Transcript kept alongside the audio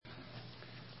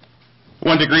I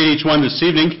want to greet each one this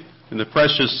evening in the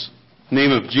precious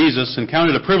name of Jesus and count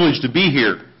it a privilege to be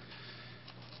here.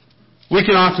 We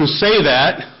can often say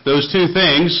that, those two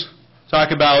things, talk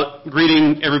about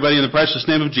greeting everybody in the precious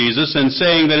name of Jesus and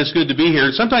saying that it's good to be here.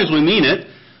 Sometimes we mean it,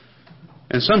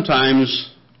 and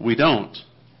sometimes we don't.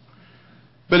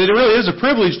 But it really is a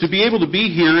privilege to be able to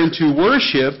be here and to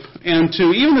worship and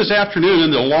to, even this afternoon in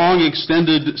the long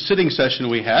extended sitting session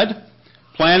we had,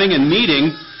 planning and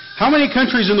meeting, how many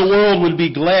countries in the world would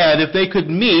be glad if they could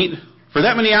meet for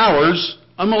that many hours,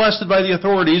 unmolested by the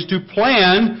authorities, to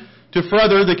plan to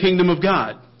further the kingdom of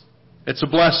God? It's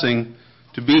a blessing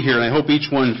to be here, and I hope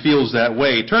each one feels that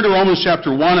way. Turn to Romans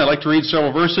chapter 1. I'd like to read several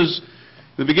verses.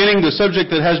 In the beginning, the subject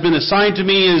that has been assigned to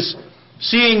me is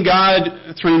seeing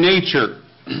God through nature.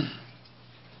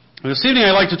 This evening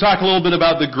I'd like to talk a little bit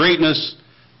about the greatness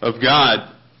of God.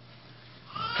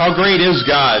 How great is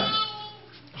God?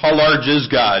 How large is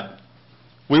God?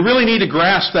 We really need to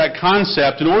grasp that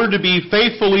concept. In order to be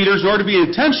faithful leaders, in order to be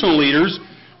intentional leaders,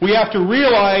 we have to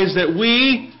realize that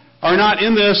we are not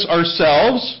in this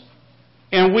ourselves,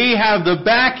 and we have the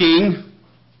backing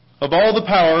of all the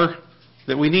power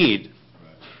that we need.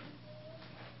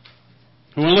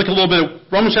 We want to look a little bit at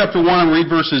Romans chapter 1 and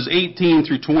read verses 18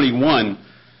 through 21.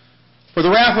 For the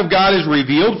wrath of God is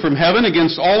revealed from heaven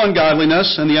against all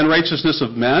ungodliness and the unrighteousness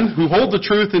of men who hold the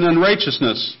truth in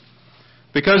unrighteousness,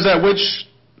 because that which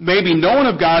may be known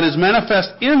of God is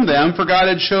manifest in them, for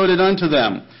God had showed it unto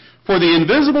them. For the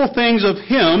invisible things of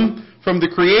Him from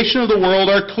the creation of the world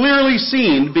are clearly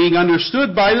seen, being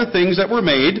understood by the things that were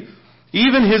made,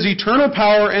 even His eternal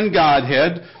power and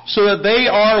Godhead, so that they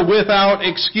are without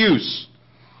excuse.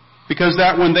 Because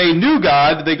that when they knew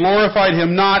God, they glorified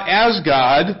Him not as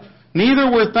God, neither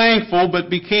were thankful,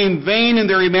 but became vain in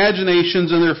their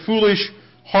imaginations, and their foolish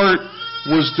heart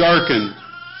was darkened.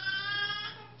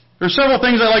 There are several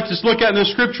things I'd like to look at in the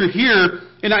Scripture here,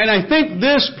 and I think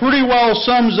this pretty well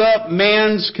sums up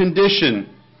man's condition.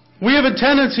 We have a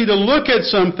tendency to look at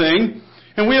something,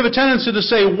 and we have a tendency to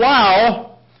say,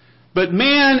 wow, but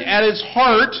man at its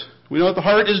heart, we know that the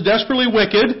heart is desperately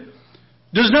wicked,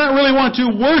 does not really want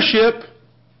to worship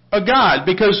a God,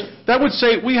 because that would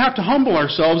say we have to humble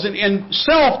ourselves, and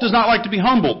self does not like to be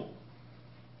humbled.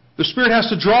 The Spirit has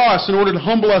to draw us in order to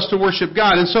humble us to worship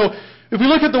God. And so, if we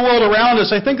look at the world around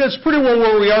us, I think that's pretty well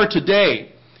where we are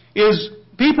today, is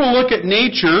people look at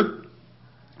nature,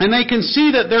 and they can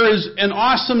see that there is an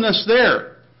awesomeness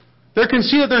there. They can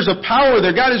see that there's a power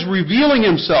there. God is revealing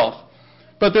Himself.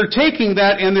 But they're taking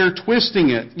that and they're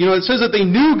twisting it. You know, it says that they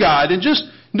knew God, and just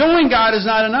knowing God is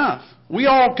not enough. We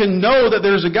all can know that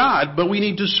there's a God, but we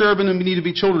need to serve Him and we need to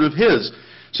be children of His.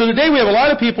 So today we have a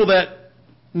lot of people that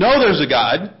know there's a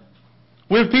God.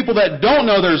 We have people that don't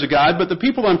know there's a God, but the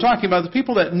people I'm talking about, the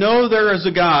people that know there is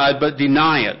a God but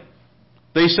deny it.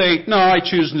 They say, no, I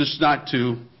choose just not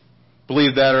to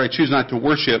believe that, or I choose not to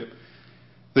worship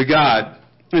the God.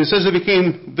 And it says they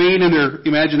became vain in their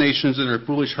imaginations and their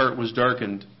foolish heart was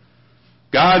darkened.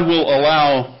 God will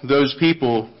allow those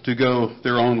people to go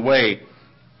their own way.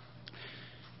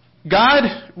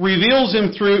 God reveals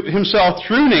Himself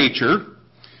through nature,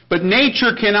 but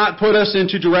nature cannot put us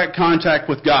into direct contact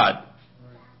with God.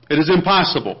 It is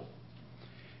impossible.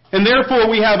 And therefore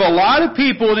we have a lot of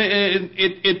people, and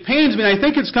it pains me, and I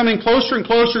think it's coming closer and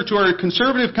closer to our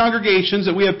conservative congregations,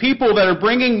 that we have people that are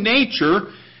bringing nature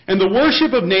and the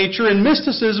worship of nature and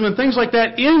mysticism and things like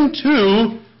that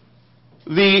into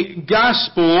the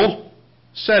gospel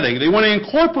setting. They want to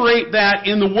incorporate that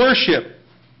in the worship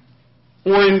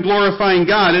or in glorifying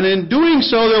God. And in doing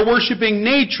so, they're worshiping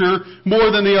nature more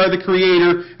than they are the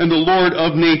Creator and the Lord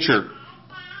of nature.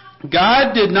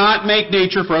 God did not make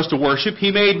nature for us to worship. He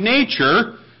made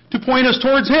nature to point us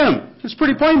towards Him. It's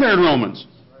pretty plain there in Romans.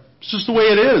 It's just the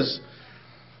way it is.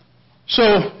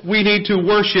 So we need to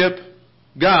worship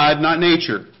God, not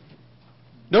nature.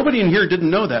 Nobody in here didn't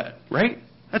know that, right?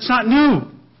 That's not new.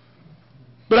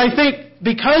 But I think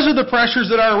because of the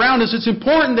pressures that are around us, it's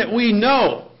important that we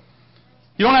know.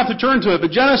 You don't have to turn to it, but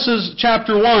Genesis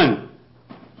chapter 1,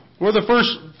 were the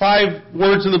first 5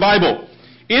 words in the Bible.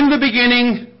 In the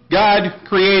beginning, God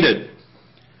created.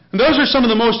 And those are some of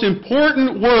the most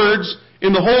important words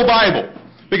in the whole Bible.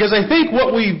 Because I think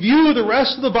what we view the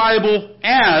rest of the Bible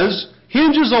as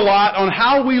hinges a lot on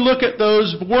how we look at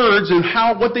those words and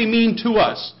what they mean to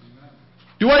us.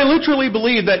 Do I literally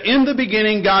believe that in the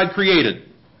beginning God created?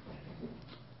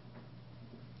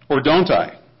 Or don't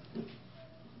I?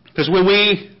 Because when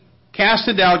we cast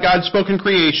in doubt God's spoken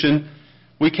creation,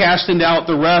 we cast in doubt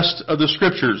the rest of the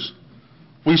Scriptures.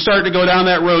 We start to go down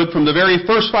that road from the very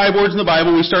first 5 words in the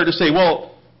Bible. We start to say,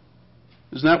 well,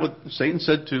 isn't that what Satan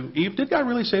said to Eve? Did God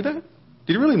really say that?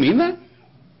 Did he really mean that?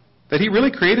 That he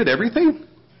really created everything?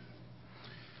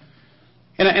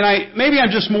 And maybe I'm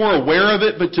just more aware of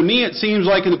it, but to me it seems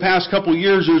like in the past couple of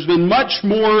years there's been much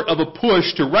more of a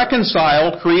push to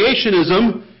reconcile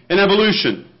creationism and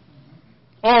evolution.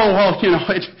 Oh, well,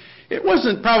 it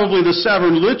wasn't probably the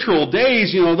 7 literal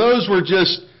days. Those were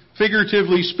just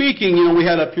figuratively speaking. We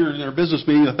had up here in our business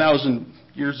meeting 1,000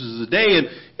 years is a day, and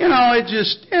it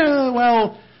just,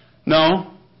 no.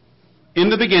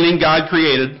 In the beginning, God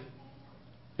created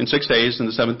in 6 days, and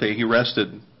the 7th day He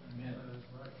rested.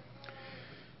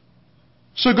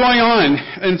 So going on,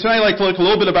 and tonight I'd like to look a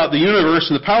little bit about the universe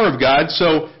and the power of God.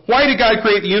 So why did God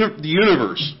create the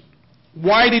universe?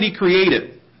 Why did He create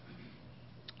it?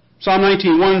 Psalm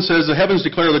 19:1 says, "The heavens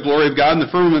declare the glory of God, and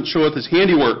the firmament showeth His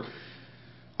handiwork."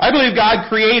 I believe God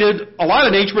created a lot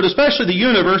of nature, but especially the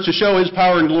universe, to show His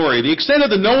power and glory. The extent of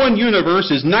the known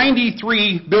universe is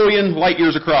 93 billion light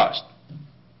years across.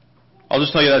 I'll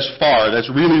just tell you that's far. That's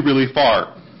really, really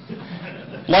far.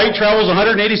 Light travels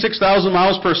 186,000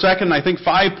 miles per second, I think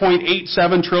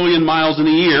 5.87 trillion miles in a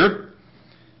year.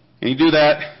 And you do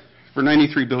that for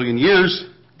 93 billion years,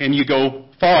 and you go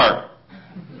far.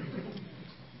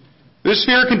 This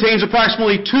sphere contains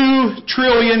approximately 2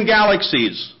 trillion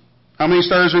galaxies. How many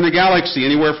stars are in the galaxy?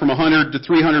 Anywhere from 100 to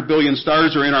 300 billion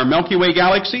stars are in our Milky Way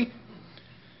galaxy.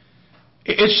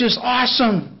 It's just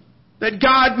awesome that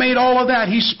God made all of that.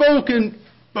 He spoke and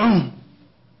boom,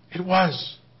 it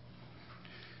was.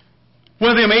 One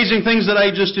of the amazing things that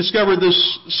I just discovered this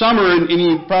summer, and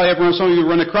you probably have some of you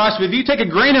run across it, if you take a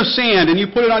grain of sand and you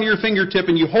put it on your fingertip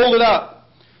and you hold it up,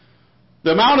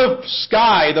 the amount of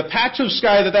sky, the patch of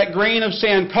sky that grain of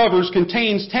sand covers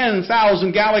contains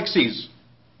 10,000 galaxies.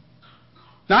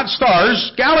 Not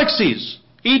stars, galaxies.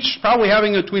 Each probably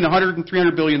having between 100 and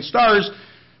 300 billion stars,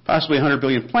 possibly 100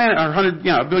 billion planets, or 100,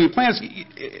 a billion planets.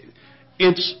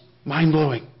 It's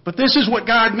mind-blowing. But this is what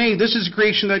God made. This is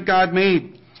creation that God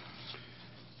made.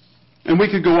 And we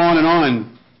could go on and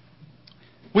on.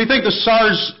 We think the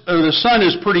sun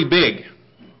is pretty big.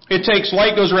 It takes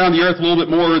light, goes around the earth a little bit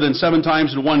more than 7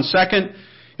 times in 1 second.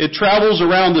 It travels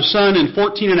around the sun in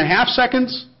 14 and a half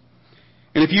seconds.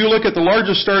 And if you look at the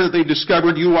largest star that they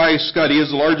discovered, UI Scuti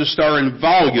is the largest star in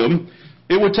volume,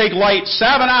 it would take light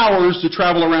 7 hours to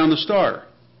travel around the star.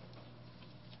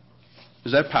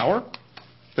 Is that power?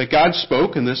 That God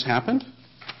spoke and this happened?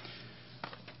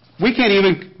 We can't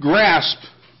even grasp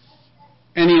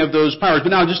any of those powers. But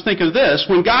now just think of this.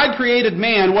 When God created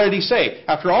man, what did He say?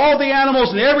 After all the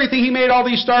animals and everything, He made all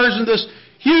these stars in this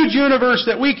huge universe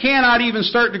that we cannot even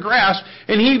start to grasp.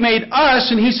 And He made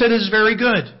us, and He said it's very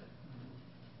good.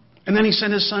 And then He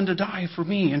sent His Son to die for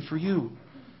me and for you.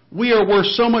 We are worth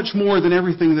so much more than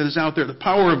everything that is out there. The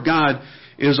power of God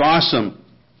is awesome.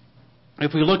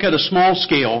 If we look at a small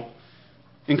scale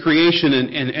in creation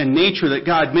and nature that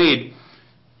God made,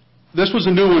 this was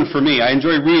a new one for me. I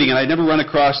enjoy reading, and I'd never run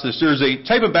across this. There's a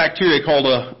type of bacteria called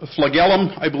a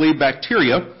flagellum, I believe,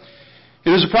 bacteria.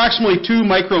 It is approximately 2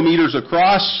 micrometers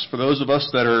across. For those of us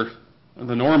that are in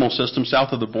the normal system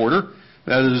south of the border,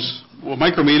 that is,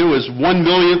 micrometer is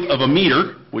 1/1,000,000th of a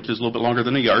meter, which is a little bit longer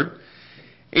than a yard.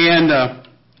 And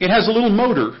it has a little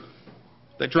motor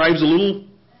that drives a little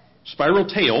spiral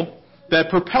tail that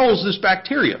propels this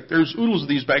bacteria. There's oodles of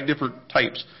these different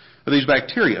types of these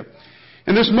bacteria.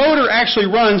 And this motor actually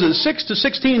runs at 6 to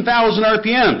 16,000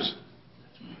 RPMs.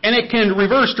 And it can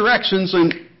reverse directions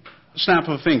in a snap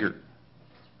of a finger.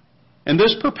 And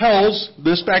this propels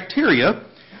this bacteria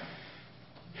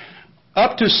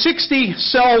up to 60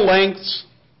 cell lengths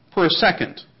per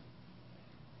second.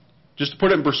 Just to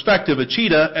put it in perspective, a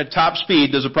cheetah at top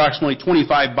speed does approximately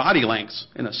 25 body lengths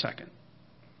in a second.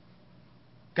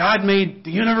 God made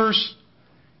the universe,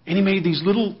 and He made these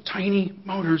little tiny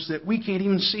motors that we can't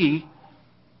even see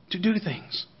to do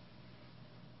things.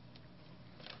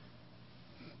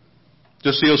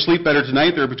 Just so you'll sleep better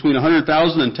tonight, there are between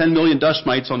 100,000 and 10 million dust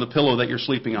mites on the pillow that you're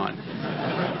sleeping on.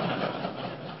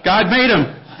 God made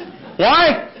them.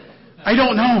 Why? I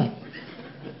don't know.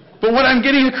 But what I'm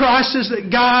getting across is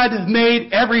that God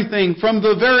made everything, from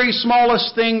the very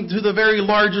smallest thing to the very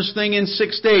largest thing, in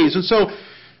 6 days. And so,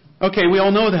 okay, we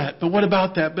all know that, but what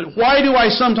about that? But why do I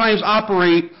sometimes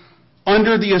operate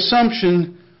under the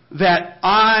assumption that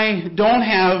I don't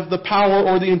have the power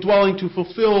or the indwelling to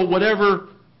fulfill whatever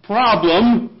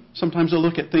problem? Sometimes I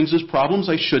look at things as problems.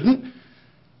 I shouldn't.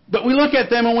 But we look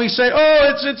at them and we say,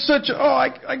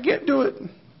 I can't do it.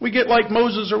 We get like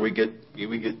Moses, or we get.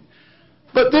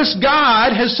 But this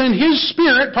God has sent His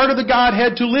Spirit, part of the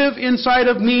Godhead, to live inside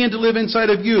of me and to live inside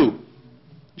of you.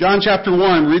 John chapter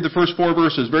 1, read the first 4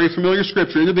 verses. Very familiar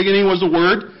scripture. In the beginning was the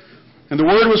Word, and the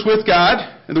Word was with God,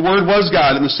 and the Word was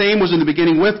God, and the same was in the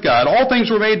beginning with God. All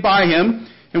things were made by Him,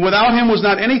 and without Him was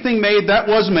not anything made that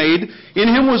was made.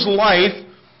 In Him was life,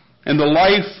 and the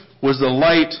life was the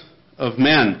light of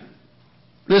men.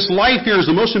 This life here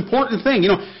is the most important thing.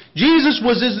 Jesus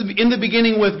was in the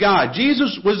beginning with God.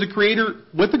 Jesus was the creator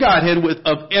with the Godhead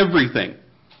of everything.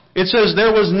 It says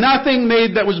there was nothing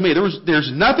made that was made.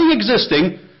 There's nothing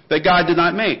existing that God did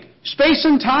not make. Space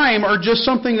and time are just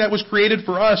something that was created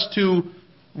for us to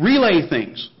relay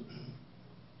things.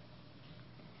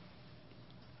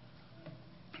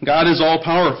 God is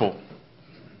all-powerful.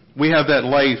 We have that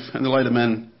life and the light of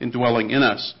men indwelling in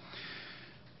us.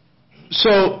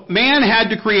 So man had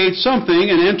to create something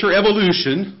and enter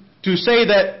evolution to say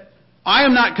that I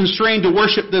am not constrained to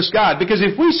worship this God. Because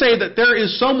if we say that there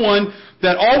is someone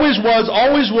that always was,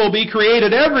 always will be,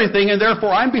 created everything, and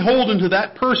therefore I'm beholden to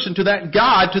that person, to that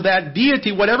God, to that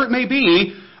deity, whatever it may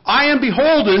be, I am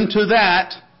beholden to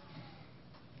that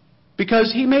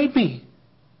because He made me.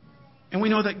 And we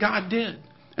know that God did.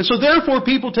 And so therefore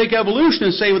people take evolution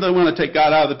and say, well, they want to take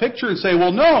God out of the picture and say,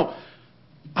 well, no,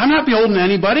 I'm not beholden to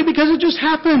anybody because it just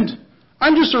happened.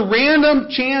 I'm just a random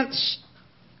chance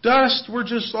dust. We're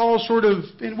just all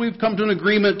and we've come to an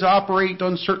agreement to operate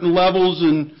on certain levels,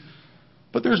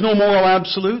 but there's no moral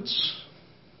absolutes.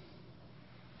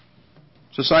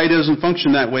 Society doesn't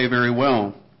function that way very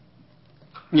well.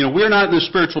 We're not in the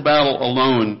spiritual battle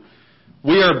alone.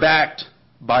 We are backed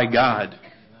by God.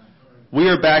 We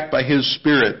are backed by His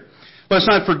Spirit. Let's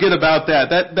not forget about that.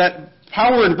 That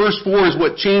power in verse 4 is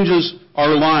what changes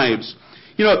our lives.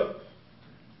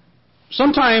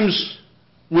 Sometimes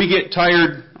we get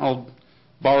tired. I'll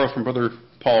borrow from Brother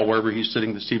Paul wherever he's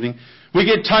sitting this evening. We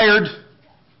get tired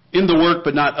in the work,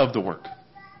 but not of the work.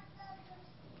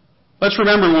 Let's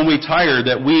remember when we tire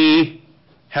that we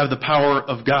have the power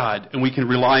of God, and we can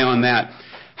rely on that.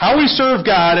 How we serve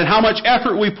God and how much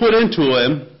effort we put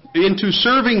into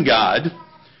serving God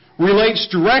relates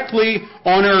directly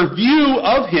on our view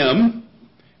of Him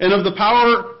and of the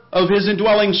power of His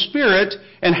indwelling Spirit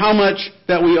and how much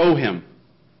that we owe Him.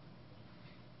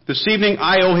 This evening,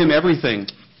 I owe Him everything.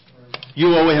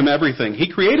 You owe Him everything.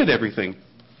 He created everything.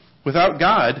 Without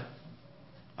God,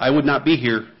 I would not be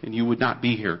here and you would not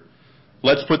be here.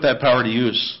 Let's put that power to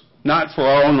use, not for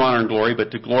our own honor and glory,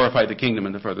 but to glorify the kingdom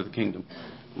and to further the kingdom.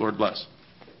 Lord bless.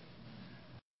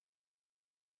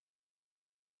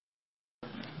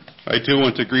 I too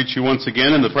want to greet you once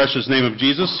again in the precious name of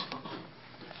Jesus.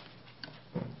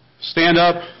 Stand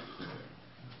up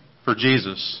for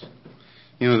Jesus.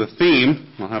 The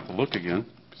theme, I'll have to look again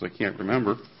because I can't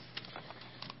remember.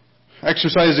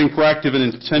 Exercising proactive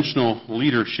and intentional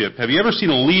leadership. Have you ever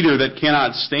seen a leader that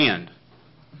cannot stand?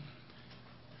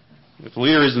 If the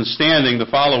leader isn't standing, the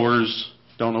followers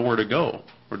don't know where to go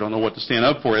or don't know what to stand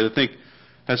up for. I think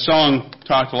that song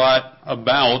talked a lot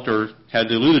about, or had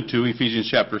alluded to, Ephesians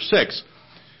chapter 6.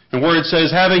 And where it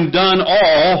says, having done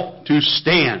all to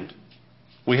stand,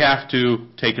 we have to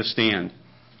take a stand.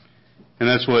 And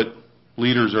that's what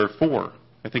leaders are for.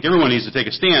 I think everyone needs to take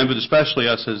a stand, but especially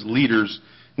us as leaders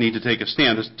need to take a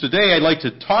stand. Today I'd like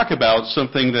to talk about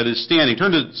something that is standing.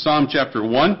 Turn to Psalm chapter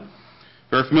 1.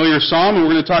 Very familiar psalm, and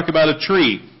we're going to talk about a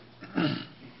tree.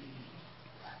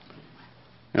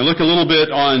 And look a little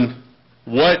bit on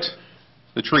what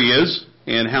the tree is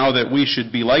and how that we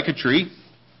should be like a tree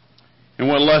and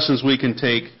what lessons we can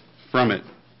take from it.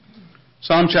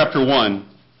 Psalm chapter 1.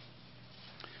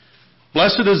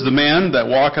 Blessed is the man that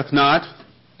walketh not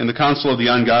in the counsel of the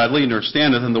ungodly, nor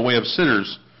standeth in the way of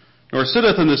sinners, nor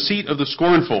sitteth in the seat of the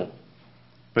scornful.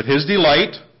 But his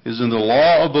delight is in the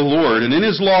law of the Lord, and in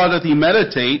his law doth he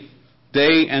meditate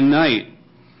day and night.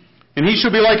 And he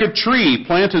shall be like a tree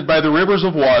planted by the rivers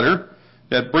of water,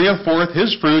 that bringeth forth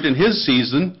his fruit in his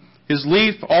season. His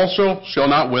leaf also shall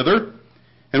not wither,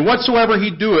 and whatsoever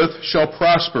he doeth shall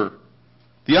prosper.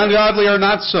 The ungodly are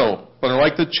not so, but are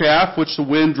like the chaff which the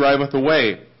wind driveth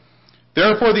away.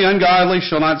 Therefore the ungodly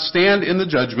shall not stand in the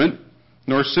judgment,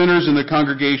 nor sinners in the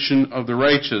congregation of the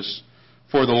righteous.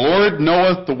 For the Lord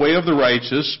knoweth the way of the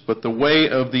righteous, but the way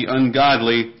of the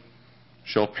ungodly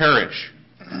shall perish.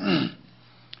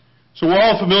 So we're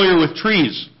all familiar with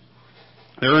trees.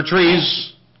 There are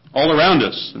trees all around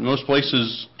us, in most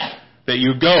places that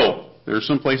you go. There are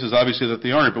some places, obviously, that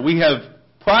they aren't. But we have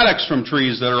products from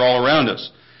trees that are all around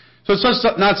us. So it's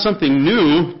not something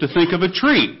new to think of a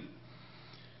tree.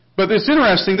 But it's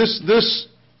interesting,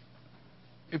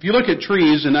 if you look at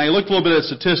trees, and I looked a little bit at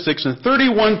statistics, and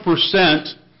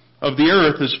 31% of the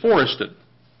earth is forested.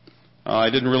 I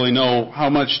didn't really know how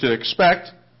much to expect,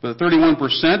 but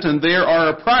 31%, and there are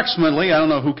approximately, I don't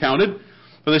know who counted,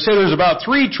 but they say there's about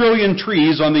 3 trillion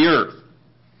trees on the earth.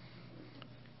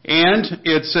 And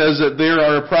it says that there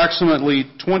are approximately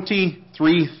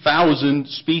 23,000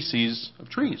 species of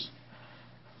trees.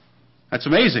 That's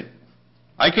amazing.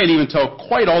 I can't even tell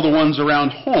quite all the ones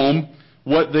around home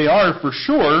what they are for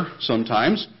sure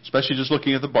sometimes, especially just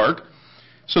looking at the bark.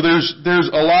 So there's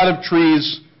a lot of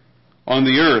trees on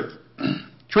the earth.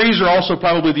 Trees are also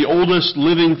probably the oldest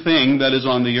living thing that is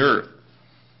on the earth.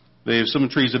 Some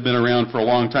trees have been around for a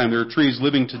long time. There are trees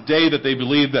living today that they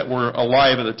believe that were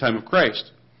alive at the time of Christ.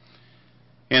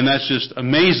 And that's just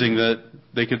amazing that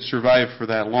they could survive for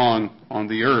that long on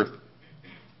the earth.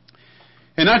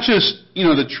 And not just,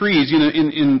 the trees.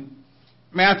 In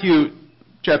Matthew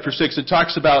chapter 6, it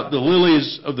talks about the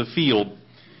lilies of the field.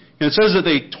 And it says that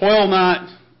they toil not,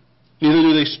 neither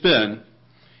do they spin.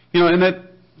 And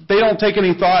that they don't take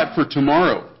any thought for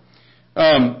tomorrow.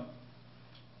 And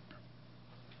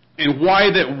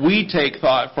why that we take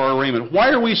thought for our raiment. Why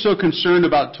are we so concerned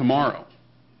about tomorrow?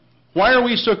 Why are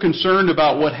we so concerned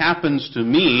about what happens to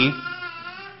me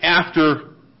after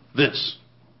this?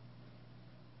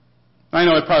 I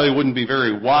know it probably wouldn't be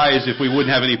very wise if we wouldn't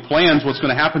have any plans what's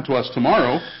going to happen to us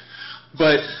tomorrow.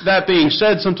 But that being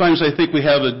said, sometimes I think we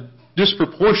have a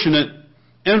disproportionate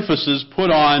emphasis put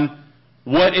on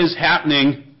what is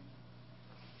happening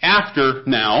after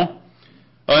now,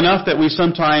 enough that we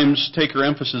sometimes take our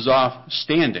emphasis off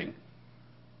standing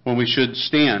when we should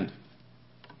stand.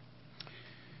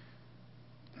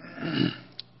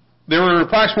 There are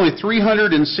approximately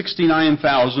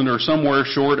 369,000 or somewhere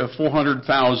short of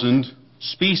 400,000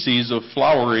 species of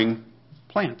flowering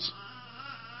plants.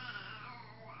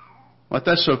 Let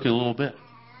that soak in a little bit.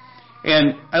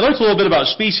 And I looked a little bit about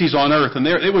species on Earth, and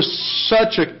it was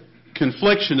such a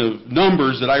confliction of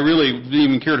numbers that I really didn't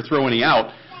even care to throw any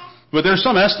out. But there's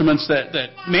some estimates that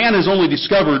man has only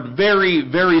discovered very,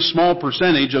 very small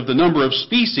percentage of the number of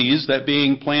species, that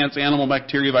being plants, animal,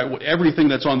 bacteria, everything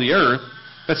that's on the earth,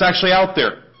 that's actually out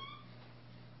there.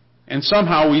 And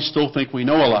somehow we still think we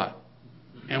know a lot.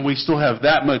 And we still have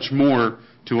that much more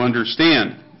to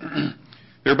understand.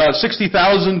 There are about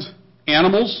 60,000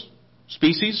 animals,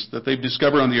 species, that they've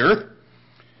discovered on the earth.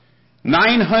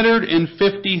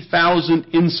 950,000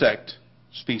 insect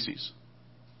species.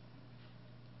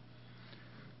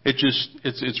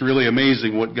 It's really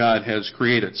amazing what God has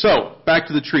created. So, back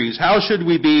to the trees. How should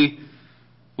we be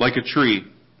like a tree?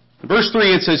 In verse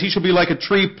 3 it says, he shall be like a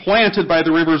tree planted by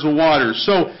the rivers of water.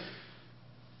 So,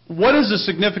 what is the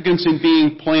significance in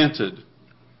being planted?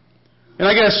 And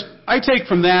I guess I take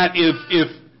from that, if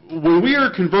when we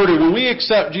are converted, when we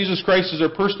accept Jesus Christ as our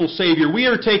personal Savior, we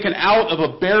are taken out of a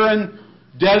barren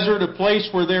desert, a place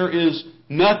where there is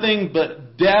nothing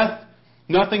but death,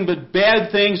 nothing but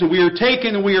bad things, and we are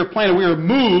taken and we are planted, we are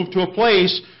moved to a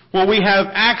place where we have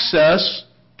access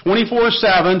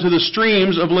 24/7 to the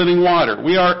streams of living water.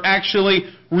 We are actually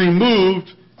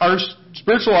removed. Our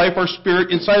spiritual life, our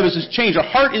spirit inside of us is changed. Our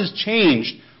heart is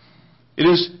changed.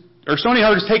 Our stony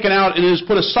heart is taken out and it is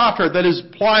put a soft heart that is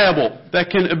pliable, that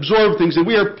can absorb things. And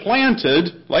we are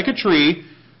planted like a tree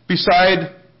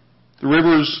beside the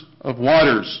rivers of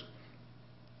waters.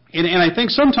 And I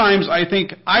think sometimes I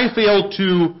fail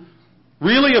to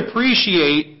really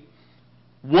appreciate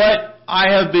what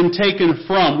I have been taken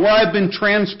from, where I've been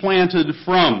transplanted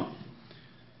from.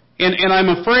 And I'm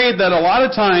afraid that a lot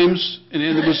of times, and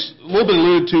it was a little bit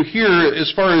alluded to here as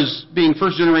far as being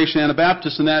first generation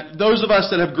Anabaptists, and that those of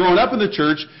us that have grown up in the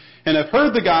church and have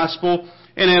heard the gospel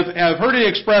and have heard it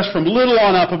expressed from little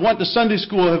on up, have went to Sunday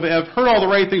school, have heard all the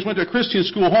right things, went to a Christian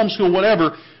school, homeschool,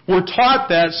 whatever, we're taught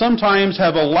that sometimes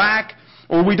have a lack,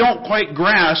 or we don't quite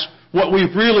grasp what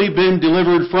we've really been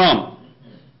delivered from.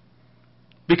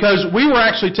 Because we were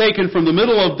actually taken from the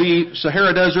middle of the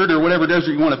Sahara Desert, or whatever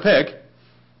desert you want to pick,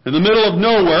 in the middle of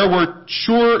nowhere where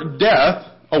sure death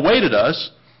awaited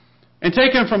us, and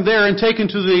taken from there and taken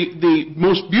to the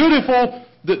most beautiful,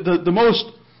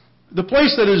 the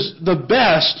place that is the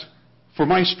best for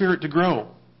my spirit to grow,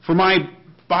 for my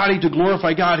body to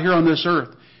glorify God here on this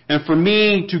earth, and for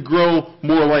me to grow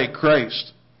more like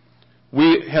Christ.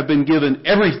 We have been given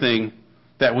everything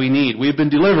that we need. We have been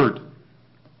delivered.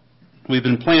 We've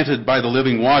been planted by the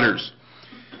living waters.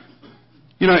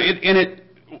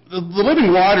 The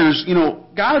living waters,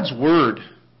 God's Word.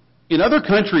 In other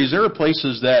countries, there are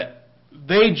places that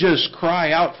they just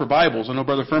cry out for Bibles. I know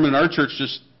Brother Furman in our church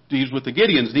he's with the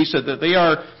Gideons, and he said that they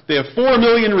have 4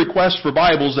 million requests for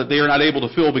Bibles that they are not able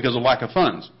to fill because of lack of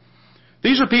funds.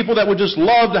 These are people that would just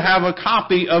love to have a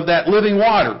copy of that living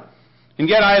water. And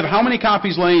yet I have how many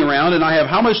copies laying around, and I have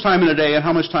how much time in a day, and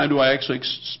how much time do I actually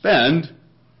spend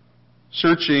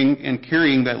searching and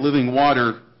carrying that living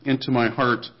water into my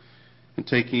heart and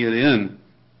taking it in.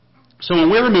 So when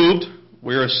we're removed,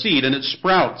 We are a seed, and it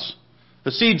sprouts.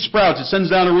 The seed sprouts. It sends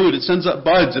down a root. It sends up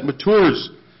buds. It matures.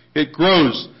 It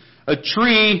grows. A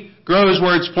tree grows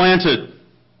where it's planted.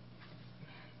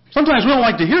 Sometimes we don't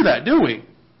like to hear that, do we?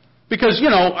 Because,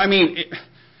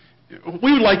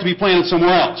 we would like to be planted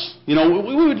somewhere else. We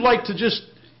would like to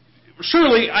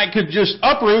surely I could just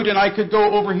uproot and I could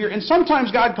go over here. And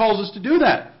sometimes God calls us to do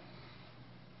that.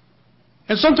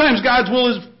 And sometimes God's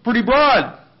will is pretty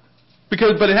broad, but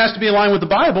it has to be in line with the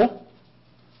Bible.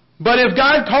 But if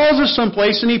God calls us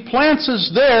someplace and He plants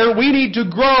us there, we need to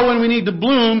grow and we need to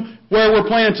bloom where we're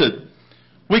planted.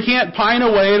 We can't pine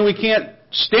away and we can't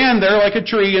stand there like a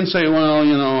tree and say,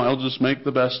 I'll just make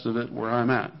the best of it where I'm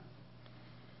at.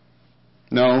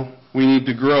 No, we need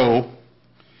to grow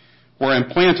where I'm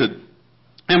planted.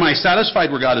 Am I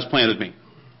satisfied where God has planted me?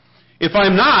 If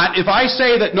I'm not, if I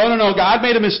say that, no, God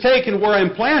made a mistake in where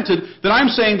I'm planted, then I'm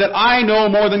saying that I know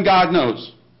more than God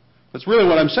knows. That's really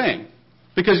what I'm saying.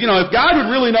 Because, if God would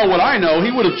really know what I know,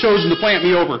 He would have chosen to plant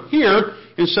me over here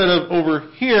instead of over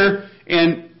here.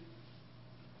 And,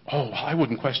 I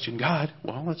wouldn't question God.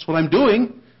 Well, that's what I'm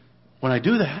doing when I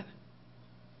do that.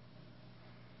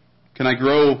 Can I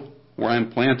grow where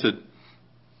I'm planted?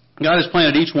 God has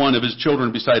planted each one of His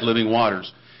children beside living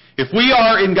waters. If we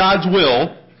are in God's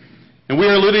will, and we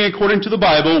are living according to the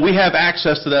Bible, we have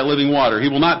access to that living water. He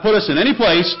will not put us in any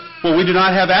place where we do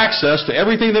not have access to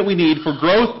everything that we need for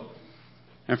growth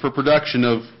and for production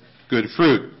of good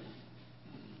fruit.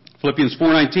 Philippians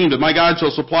 4:19, but my God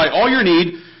shall supply all your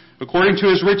need according to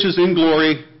His riches in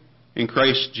glory in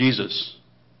Christ Jesus.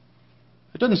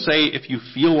 It doesn't say if you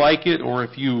feel like it or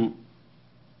if you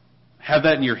have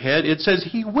that in your head. It says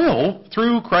He will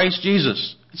through Christ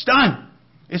Jesus. It's done.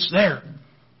 It's there.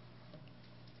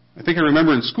 I think I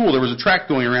remember in school there was a tract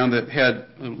going around that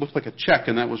it looked like a check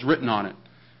and that was written on it.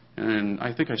 And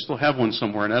I think I still have one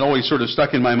somewhere, and that always sort of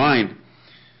stuck in my mind.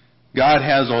 God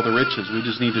has all the riches. We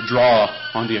just need to draw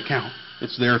on the account.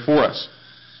 It's there for us.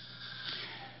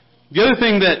 The other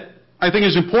thing that I think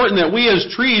is important, that we as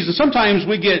trees, and sometimes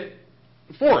we get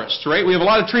forests, right? We have a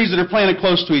lot of trees that are planted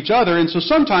close to each other, and so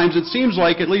sometimes it seems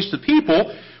like, at least to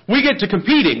people, we get to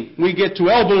competing. We get to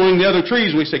elbowing the other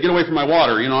trees, and we say, get away from my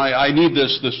water. I need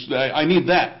this, I need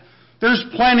that. There's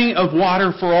plenty of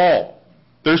water for all.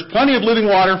 There's plenty of living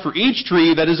water for each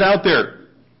tree that is out there.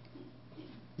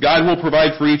 God will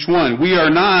provide for each one. We are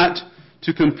not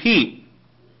to compete.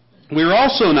 We are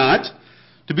also not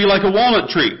to be like a walnut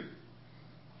tree.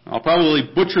 I'll probably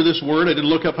butcher this word. I didn't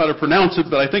look up how to pronounce it,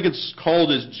 but I think it's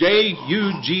called as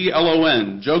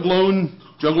Juglone.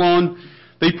 Juglone.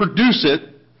 They produce it,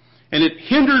 and it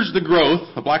hinders the growth.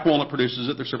 A black walnut produces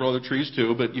it. There's several other trees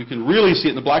too, but you can really see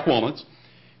it in the black walnuts.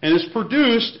 And it's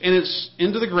produced, and it's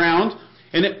into the ground,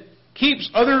 and it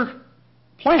keeps other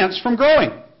plants from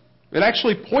growing. It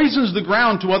actually poisons the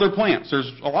ground to other plants.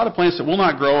 There's a lot of plants that will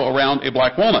not grow around a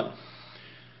black walnut.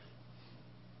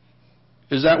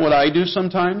 Is that what I do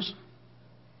sometimes?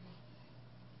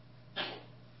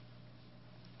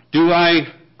 Do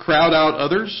I crowd out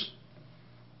others?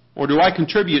 Or do I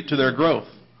contribute to their growth?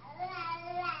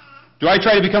 Do I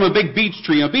try to become a big beech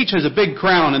tree? A beech has a big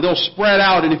crown, and they'll spread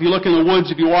out. And if you look in the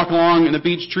woods, if you walk along in a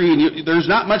beech tree, and there's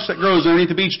not much that grows underneath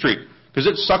the beech tree, because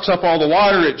it sucks up all the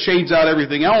water, it shades out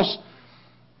everything else,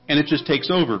 and it just takes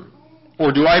over.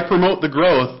 Or do I promote the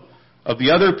growth of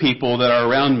the other people that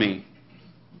are around me?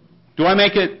 Do I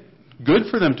make it good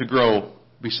for them to grow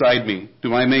beside me?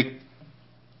 Do I make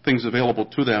things available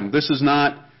to them? This is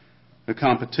not a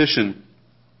competition.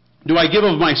 Do I give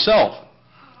of myself?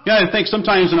 I think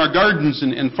sometimes in our gardens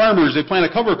and farmers, they plant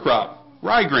a cover crop,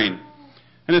 rye grain,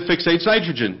 and it fixates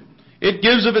nitrogen. It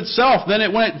gives of itself. Then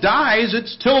when it dies,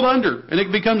 it's tilled under, and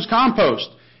it becomes compost.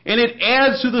 And it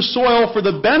adds to the soil for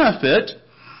the benefit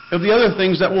of the other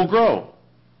things that will grow.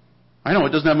 I know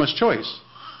it doesn't have much choice.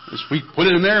 We put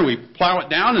it in there, and we plow it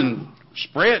down and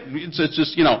spray it. It's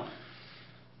just,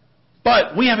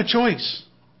 But we have a choice.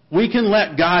 We can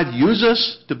let God use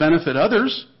us to benefit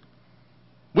others.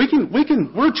 We're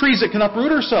trees that can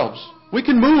uproot ourselves. We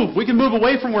can move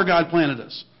away from where God planted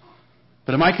us.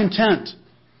 But am I content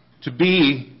to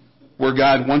be where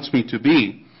God wants me to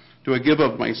be? Do I give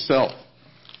of myself?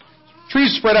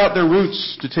 Trees spread out their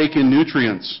roots to take in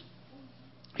nutrients.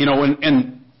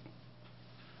 And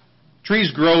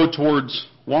trees grow towards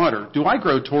water. Do I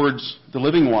grow towards the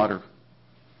living water?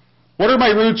 What are my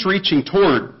roots reaching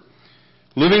toward?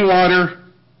 Living water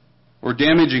or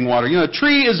damaging water? A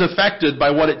tree is affected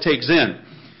by what it takes in.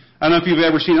 I don't know if you've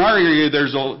ever seen in our area,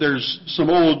 there's a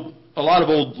lot of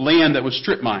old land that was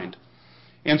strip mined.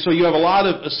 And so you have a lot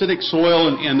of acidic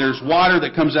soil, and there's water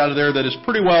that comes out of there that is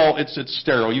pretty well, it's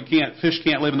sterile. Fish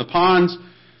can't live in the ponds.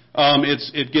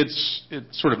 It's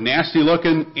sort of nasty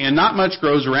looking, and not much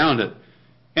grows around it.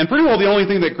 And pretty well the only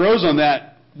thing that grows on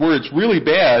that, where it's really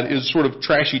bad, is sort of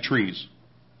trashy trees.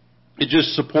 It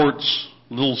just supports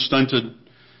little stunted,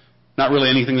 not really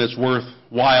anything that's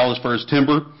worthwhile as far as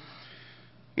timber.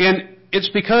 And it's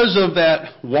because of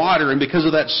that water and because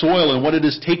of that soil and what it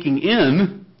is taking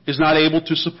in is not able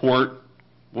to support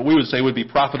what we would say would be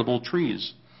profitable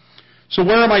trees. So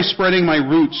where am I spreading my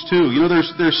roots to? You know,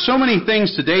 there's so many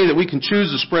things today that we can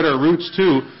choose to spread our roots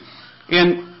to.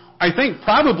 And I think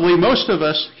probably most of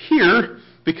us here,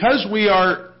 because we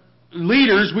are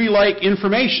leaders, we like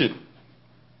information.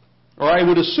 Or I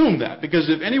would assume that. Because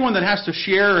if anyone that has to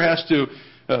share or has to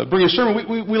bring a sermon,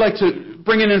 we like to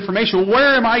bring in information. Well,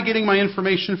 where am I getting my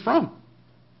information from?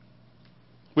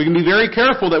 We can be very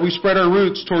careful that we spread our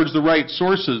roots towards the right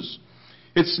sources.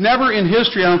 It's never in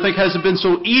history, I don't think, has it been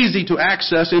so easy to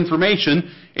access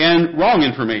information and wrong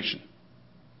information.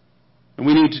 And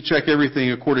we need to check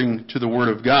everything according to the Word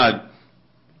of God.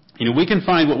 You know, we can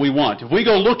find what we want. If we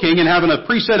go looking and having a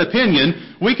preset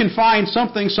opinion, we can find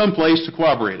something someplace to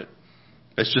corroborate it.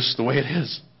 That's just the way it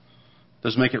is.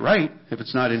 Doesn't make it right if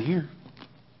it's not in here.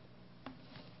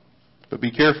 But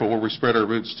be careful where we spread our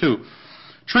roots to.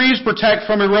 Trees protect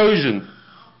from erosion.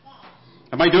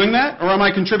 Am I doing that, or am I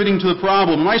contributing to the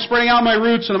problem? Am I spreading out my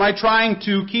roots, and am I trying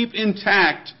to keep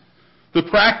intact the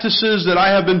practices that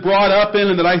I have been brought up in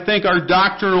and that I think are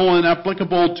doctrinal and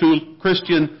applicable to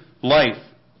Christian life?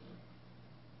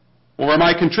 Or am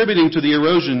I contributing to the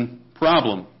erosion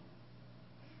problem?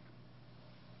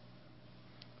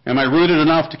 Am I rooted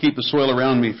enough to keep the soil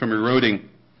around me from eroding?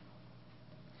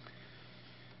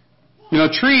 You know,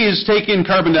 trees take in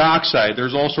carbon dioxide.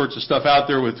 There's all sorts of stuff out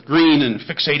there with green and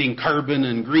fixating carbon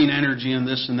and green energy and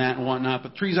this and that and whatnot.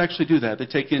 But trees actually do that. They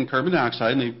take in carbon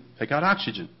dioxide and they take out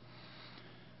oxygen.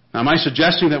 Now, am I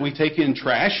suggesting that we take in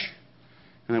trash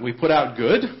and that we put out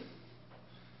good?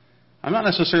 I'm not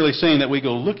necessarily saying that we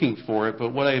go looking for it,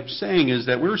 but what I'm saying is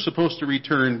that we're supposed to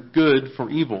return good for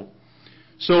evil.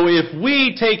 So if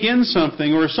we take in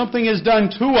something or if something is done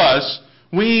to us,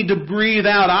 we need to breathe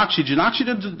out oxygen.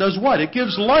 Oxygen does what? It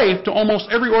gives life to almost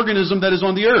every organism that is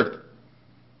on the earth.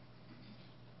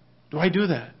 Do I do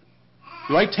that?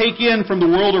 Do I take in from the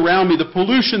world around me the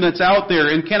pollution that's out there?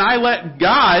 And can I let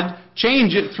God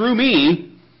change it through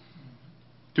me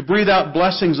to breathe out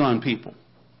blessings on people?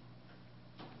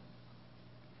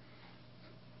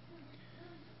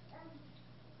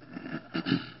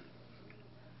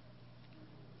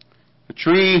 The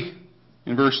tree,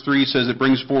 in verse 3, says it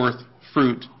brings forth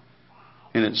fruit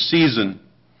in its season.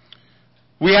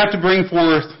 We have to bring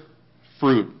forth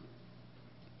fruit.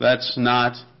 That's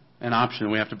not an option.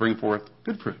 We have to bring forth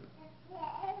good fruit.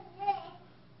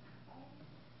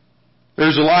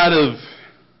 There's a lot of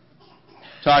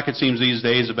talk, it seems, these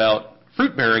days about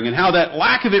fruit bearing and how that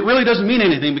lack of it really doesn't mean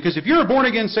anything, because if you're a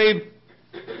born-again, saved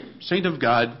saint of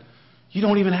God, you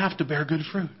don't even have to bear good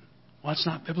fruit. Well, that's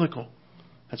not biblical.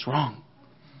 That's wrong.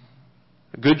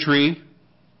 A good tree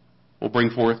will bring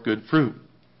forth good fruit.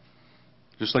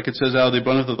 Just like it says, out of the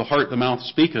abundance of the heart the mouth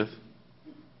speaketh.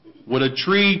 What a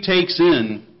tree takes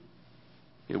in,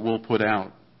 it will put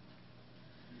out.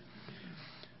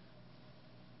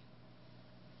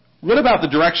 What about the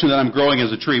direction that I'm growing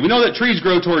as a tree? We know that trees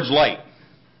grow towards light.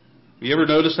 You ever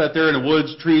notice that there in the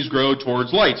woods, trees grow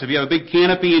towards light? So if you have a big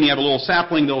canopy and you have a little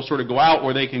sapling, they'll sort of go out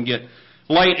where they can get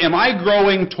light. Am I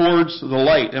growing towards the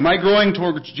light? Am I growing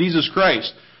towards Jesus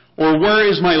Christ? Or where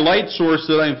is my light source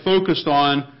that I'm focused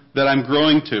on that I'm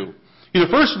growing to? You know,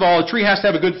 first of all, a tree has to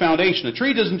have a good foundation. A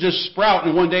tree doesn't just sprout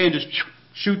in one day and just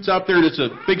shoots up there and it's a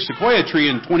big sequoia tree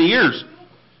in 20 years.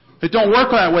 It don't work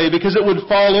that way because it would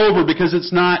fall over because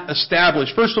it's not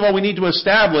established. First of all, we need to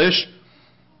establish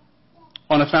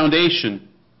on a foundation.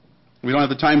 We don't have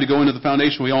the time to go into the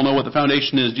foundation. We all know what the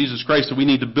foundation is, Jesus Christ, that we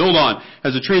need to build on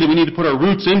as a tree that we need to put our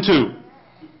roots into.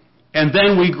 And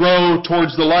then we grow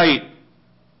towards the light.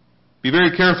 Be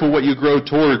very careful what you grow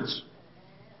towards,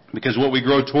 because what we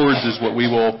grow towards is what we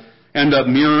will end up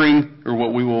mirroring or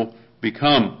what we will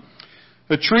become.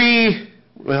 A tree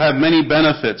will have many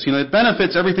benefits. You know, it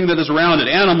benefits everything that is around it.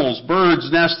 Animals, birds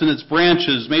nest in its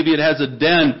branches. Maybe it has a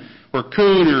den or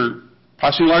coon or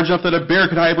possibly large enough that a bear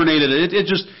could hibernate in it.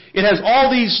 It has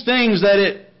all these things that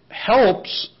it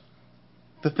helps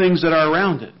the things that are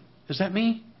around it. Is that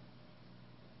me?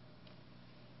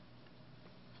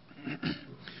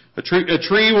 A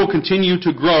tree will continue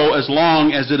to grow as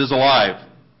long as it is alive.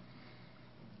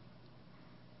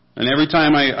 And every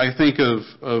time I think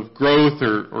of growth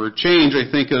or change,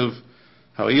 I think of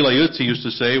how Eli Yutzi used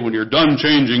to say, when you're done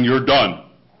changing, you're done.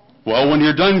 Well, when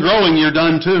you're done growing, you're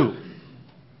done too.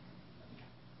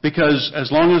 Because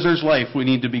as long as there's life, we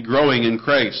need to be growing in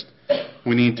Christ.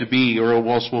 We need to be, or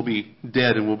else we'll be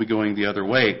dead and we'll be going the other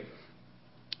way.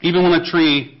 Even when a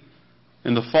tree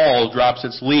in the fall drops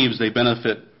its leaves, they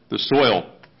benefit the soil.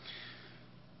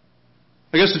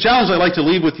 I guess the challenge I'd like to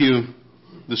leave with you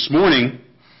this morning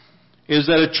is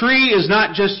that a tree is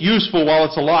not just useful while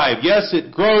it's alive. Yes,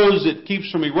 it grows, it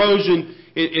keeps from erosion,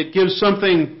 it gives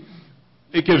something,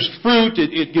 it gives fruit,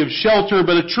 it gives shelter,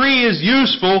 but a tree is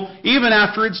useful even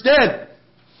after it's dead.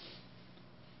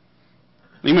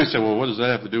 You might say, well, what does that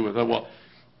have to do with that? Well,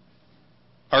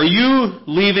 are you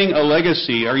leaving a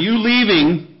legacy? Are you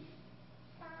leaving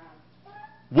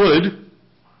wood,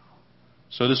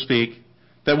 so to speak,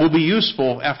 that will be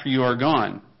useful after you are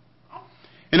gone?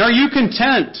 And are you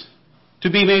content to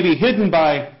be maybe hidden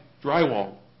by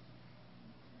drywall?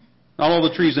 Not all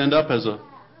the trees end up as a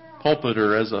pulpit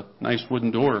or as a nice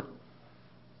wooden door.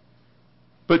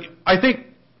 But I think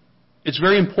it's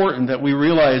very important that we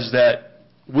realize that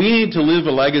we need to live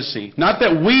a legacy. Not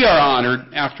that we are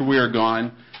honored after we are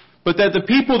gone, but that the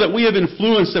people that we have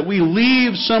influenced, that we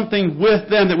leave something with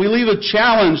them, that we leave a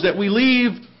challenge, that we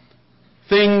leave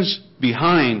things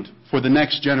behind for the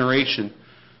next generation.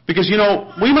 Because,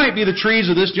 we might be the trees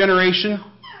of this generation.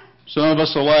 Some of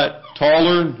us a lot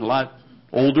taller, a lot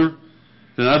older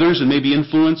than others, and maybe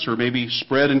influence or maybe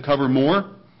spread and cover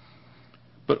more.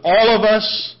 But all of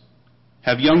us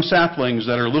have young saplings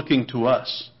that are looking to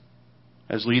us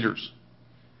as leaders.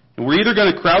 And we're either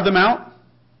going to crowd them out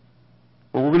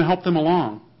or we're going to help them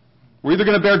along. We're either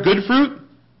going to bear good fruit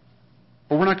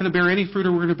or we're not going to bear any fruit,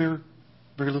 or we're going to bear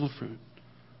very little fruit.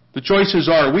 The choices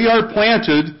are, we are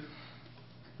planted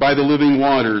by the living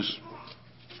waters.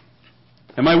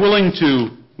 Am I willing to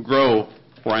grow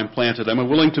where I'm planted? Am I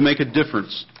willing to make a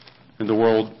difference in the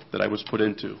world that I was put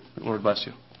into? Lord bless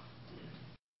you.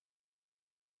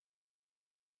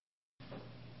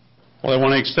 Well, I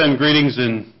want to extend greetings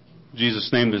in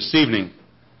Jesus' name this evening.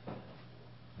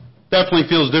 Definitely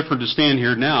feels different to stand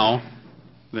here now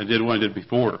than it did when I did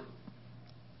before.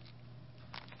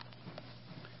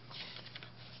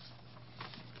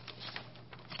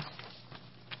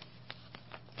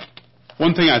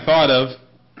 One thing I thought of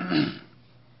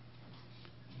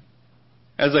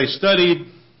as I studied,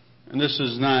 and this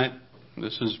is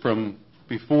from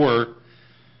before,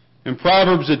 in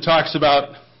Proverbs it talks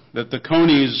about that the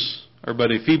conies are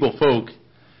but a feeble folk,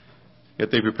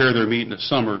 yet they prepare their meat in the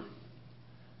summer.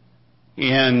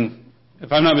 And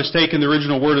if I'm not mistaken, the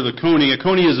original word of a coney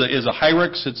is a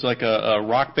hyrax. It's like a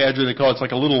rock badger, they call it. It's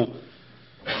like a little,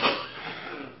 I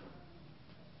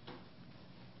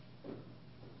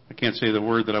can't say the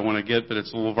word that I want to get, but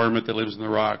it's a little varmint that lives in the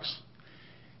rocks.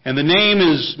 And the name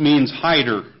means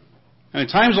hider. And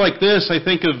at times like this, I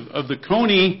think of the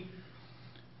coney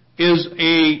is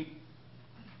a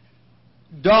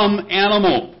dumb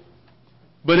animal,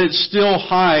 but it still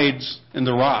hides in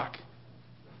the rock.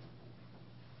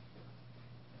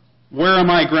 Where am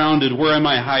I grounded? Where am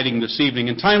I hiding this evening?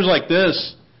 In times like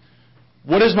this,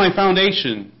 what is my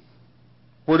foundation?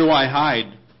 Where do I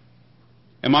hide?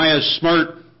 Am I as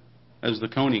smart as the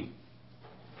coney?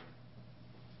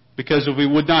 Because if we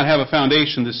would not have a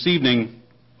foundation this evening,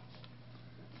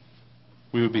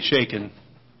 we would be shaken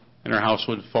and our house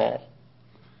would fall.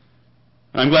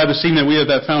 And I'm glad this evening that we have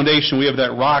that foundation, we have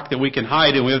that rock that we can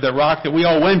hide in, we have that rock that we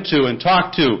all went to and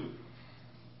talked to.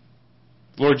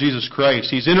 Lord Jesus Christ.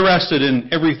 He's interested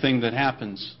in everything that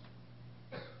happens.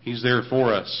 He's there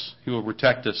for us. He will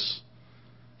protect us.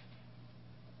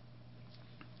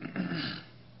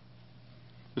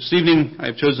 This evening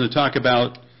I've chosen to talk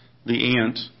about the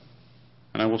ant,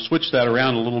 and I will switch that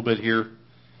around a little bit here.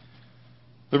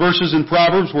 The verses in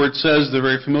Proverbs where it says, the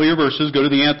very familiar verses, go to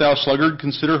the ant, thou sluggard,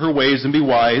 consider her ways and be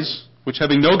wise, which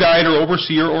having no guide or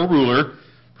overseer or ruler,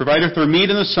 provideth her meat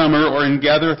in the summer, or in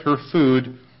gathereth her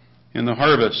food in the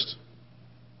harvest.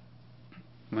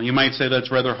 Now you might say that's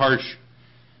rather harsh.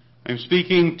 I'm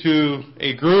speaking to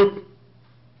a group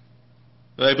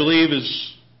that I believe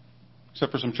is,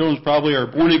 except for some children probably, are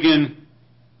born-again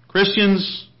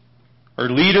Christians, are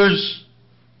leaders.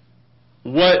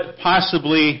 Why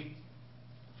possibly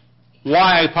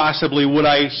would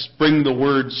I bring the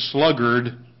word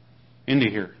sluggard into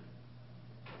here?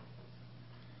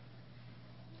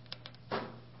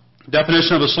 The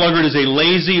definition of a sluggard is a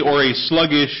lazy or a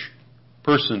sluggish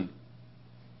person.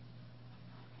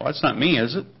 Well, that's not me,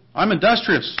 is it? I'm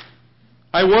industrious.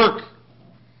 I work.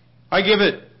 I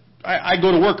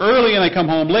go to work early and I come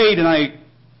home late and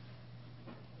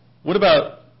what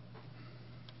about,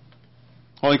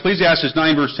 well, Ecclesiastes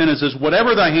 9 verse 10 it says,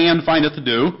 whatever thy hand findeth to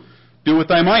do, do with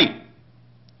thy might.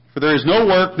 For there is no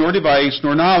work, nor device,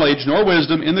 nor knowledge, nor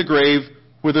wisdom in the grave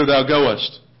whither thou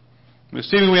goest.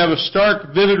 This evening we have a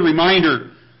stark, vivid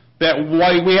reminder that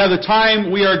while we have the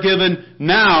time we are given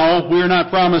now, we are not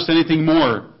promised anything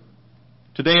more.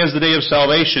 Today is the day of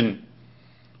salvation.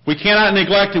 We cannot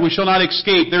neglect it. We shall not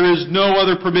escape. There is no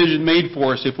other provision made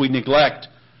for us if we neglect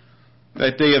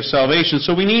that day of salvation.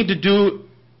 So we need to do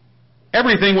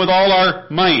everything with all our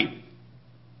might.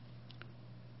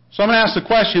 So I'm going to ask the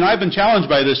question, I've been challenged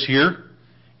by this here.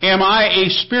 Am I a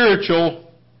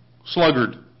spiritual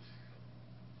sluggard?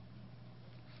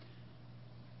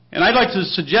 And I'd like to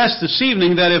suggest this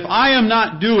evening that if I am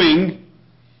not doing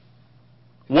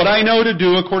what I know to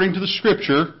do according to the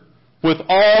Scripture with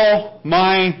all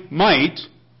my might,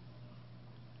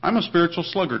 I'm a spiritual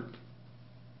sluggard.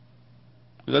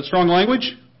 Is that strong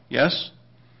language? Yes.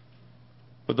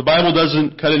 But the Bible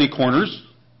doesn't cut any corners.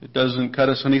 It doesn't cut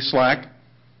us any slack.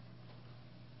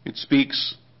 It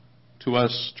speaks to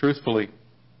us truthfully.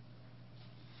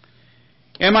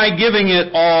 Am I giving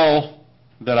it all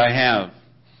that I have?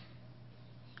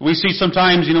 We see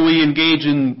sometimes, we engage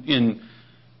in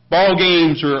ball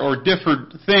games or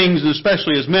different things, and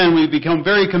especially as men, we become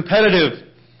very competitive.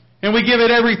 And we give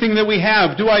it everything that we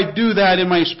have. Do I do that in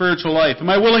my spiritual life? Am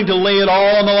I willing to lay it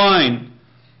all on the line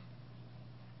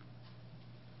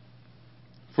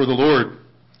for the Lord?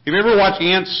 Have you ever watched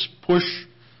ants push,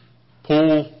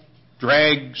 pull,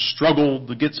 drag, struggle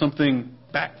to get something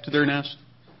back to their nest?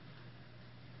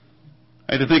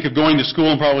 I had to think of going to school,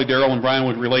 and probably Daryl and Brian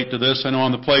would relate to this. I know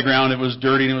on the playground it was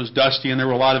dirty and it was dusty and there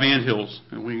were a lot of anthills.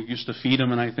 And we used to feed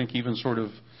them, and I think even sort of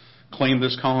claim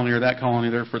this colony or that colony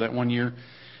there for that 1 year.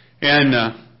 And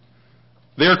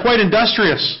they are quite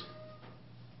industrious.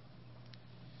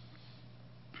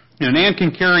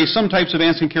 And some types of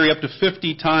ants can carry up to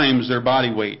 50 times their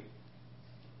body weight.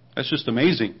 That's just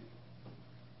amazing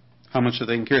how much that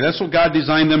they can carry. That's what God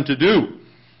designed them to do.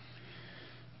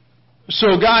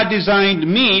 So God designed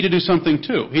me to do something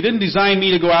too. He didn't design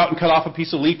me to go out and cut off a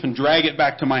piece of leaf and drag it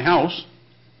back to my house.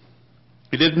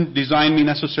 He didn't design me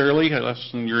necessarily, unless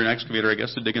you're an excavator, I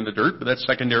guess, to dig in the dirt, but that's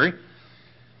secondary.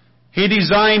 He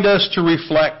designed us to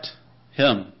reflect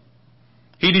Him.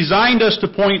 He designed us to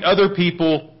point other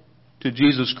people to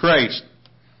Jesus Christ.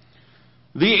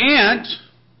 The ant,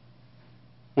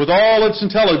 with all its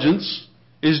intelligence,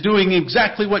 is doing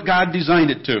exactly what God designed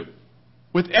it to,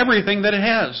 with everything that it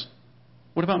has.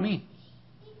 What about me?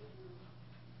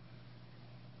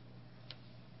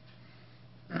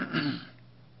 Now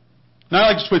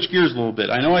I'd like to switch gears a little bit.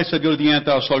 I know I said go to the ant,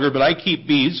 thou sluggard, but I keep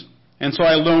bees, and so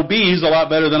I know bees a lot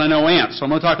better than I know ants. So I'm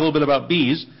going to talk a little bit about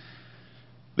bees.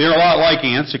 They're a lot like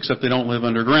ants, except they don't live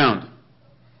underground.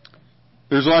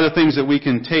 There's a lot of things that we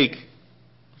can take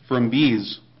from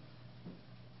bees.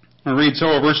 I'm going to read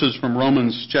several verses from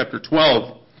Romans chapter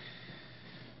 12,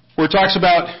 where it talks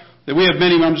about that we have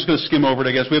many, I'm just going to skim over it,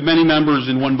 I guess. We have many members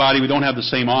in one body. We don't have the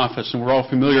same office, and we're all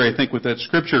familiar, I think, with that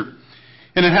scripture.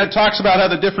 And it talks about how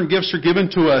the different gifts are given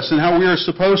to us and how we are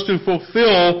supposed to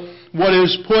fulfill what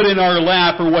is put in our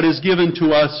lap or what is given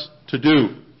to us to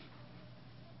do.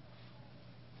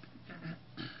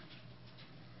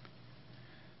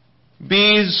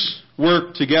 Bees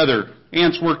work together.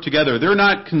 Ants work together. They're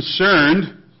not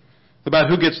concerned about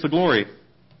who gets the glory.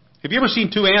 Have you ever seen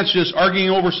two ants just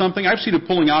arguing over something? I've seen it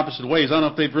pulling opposite ways. I don't know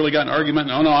if they've really got an argument.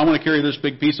 Oh, no, I want to carry this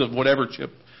big piece of whatever chip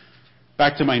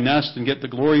back to my nest and get the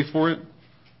glory for it.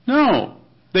 No.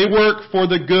 They work for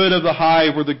the good of the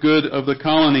hive or the good of the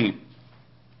colony.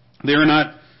 They are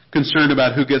not concerned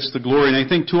about who gets the glory. And I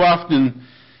think too often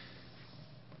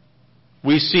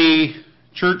we see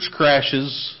church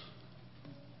crashes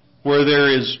where there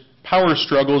is power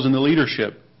struggles in the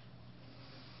leadership.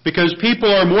 Because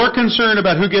people are more concerned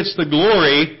about who gets the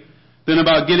glory than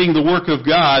about getting the work of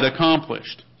God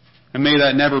accomplished. And may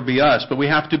that never be us. But we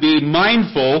have to be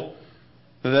mindful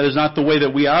that that is not the way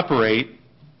that we operate,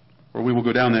 or we will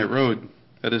go down that road.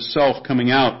 That is self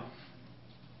coming out.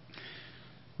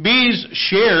 Bees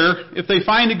share. If they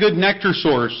find a good nectar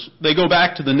source, they go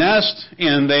back to the nest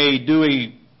and they do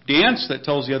a dance that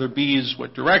tells the other bees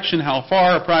what direction, how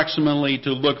far approximately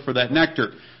to look for that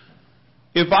nectar.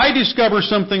 If I discover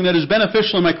something that is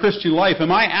beneficial in my Christian life,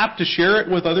 am I apt to share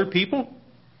it with other people?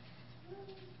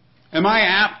 Am I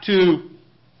apt to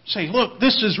say, look,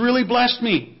 this has really blessed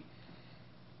me?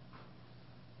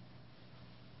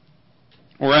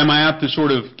 Or am I apt to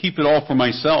sort of keep it all for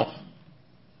myself?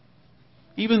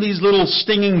 Even these little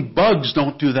stinging bugs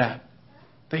don't do that.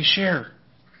 They share.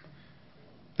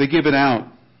 They give it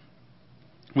out.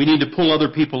 We need to pull other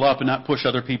people up and not push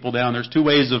other people down. There's two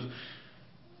ways of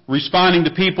responding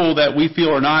to people that we feel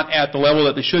are not at the level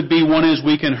that they should be. One is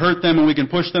we can hurt them and we can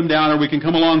push them down, or we can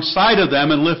come alongside of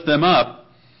them and lift them up.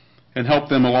 and help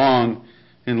them along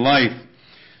in life.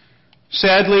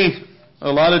 Sadly,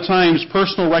 a lot of times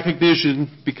personal recognition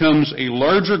becomes a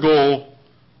larger goal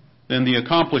than the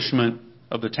accomplishment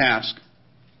of the task.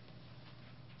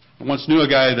 I once knew a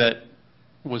guy that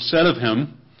was said of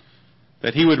him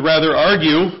that he would rather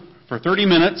argue for 30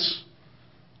 minutes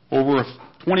over a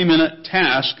 20-minute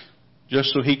task just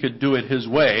so he could do it his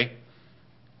way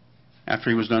after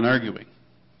he was done arguing.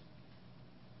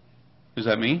 Is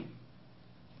that me?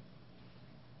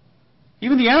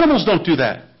 Even the animals don't do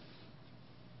that.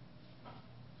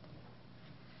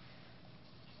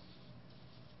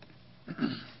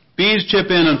 Bees chip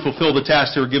in and fulfill the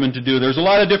task they were given to do. There's a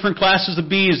lot of different classes of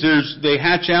bees. They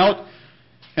hatch out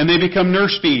and they become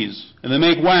nurse bees, and they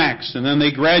make wax, and then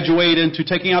they graduate into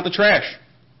taking out the trash.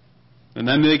 And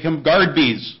then they become guard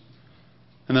bees.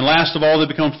 And then last of all,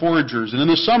 they become foragers. And in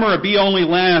the summer, a bee only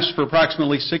lasts for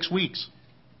approximately 6 weeks.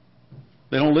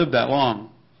 They don't live that long.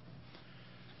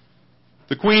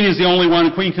 The queen is the only one.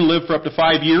 The queen can live for up to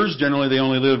 5 years. Generally, they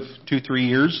only live 2-3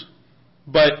 years.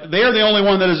 But they are the only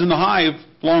one that is in the hive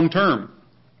long term.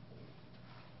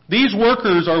 These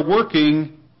workers are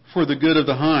working for the good of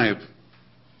the hive.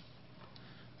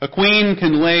 A queen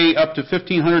can lay up to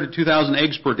 1,500 to 2,000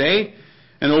 eggs per day,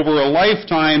 and over a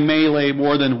lifetime may lay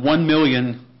more than 1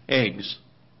 million eggs.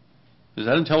 Is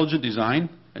that intelligent design?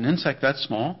 An insect that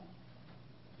small,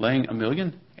 laying 1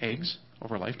 million eggs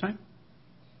over a lifetime?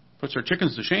 Puts our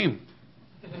chickens to shame.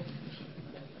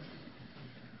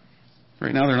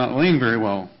 Right now they're not laying very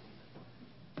well.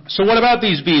 So what about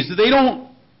these bees? They don't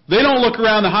look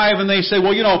around the hive and they say,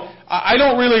 well, I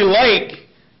don't really like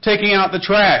taking out the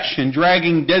trash and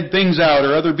dragging dead things out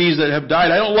or other bees that have died.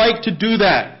 I don't like to do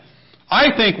that. I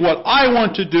think what I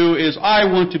want to do is I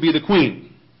want to be the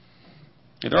queen.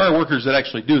 And there are workers that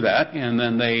actually do that, and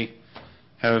then they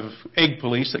have egg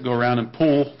police that go around and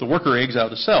pull the worker eggs out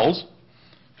of the cells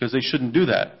because they shouldn't do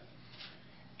that.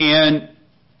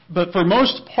 But for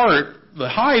most part, the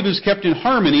hive is kept in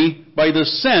harmony by the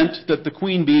scent that the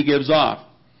queen bee gives off.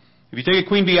 If you take a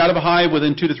queen bee out of a hive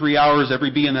within 2 to 3 hours,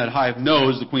 every bee in that hive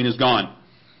knows the queen is gone,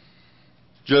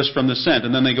 just from the scent.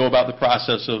 And then they go about the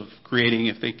process of creating,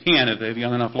 if they have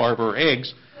young enough larvae or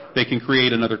eggs, they can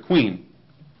create another queen.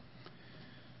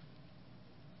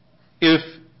 If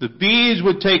the bees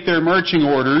would take their marching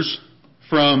orders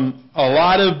from a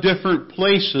lot of different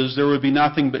places, there would be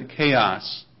nothing but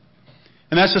chaos.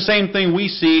 And that's the same thing we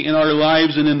see in our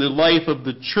lives and in the life of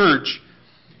the church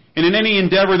and in any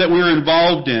endeavor that we're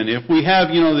involved in. If we have,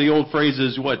 the old phrase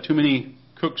is, too many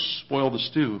cooks spoil the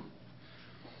stew.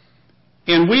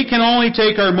 And we can only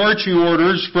take our marching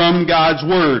orders from God's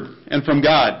Word and from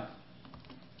God.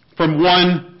 From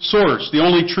one source, the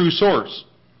only true source.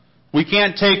 We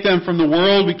can't take them from the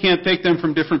world. We can't take them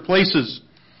from different places.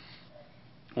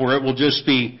 Or it will just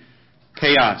be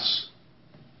chaos.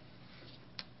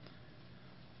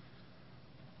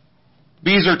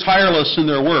 Bees are tireless in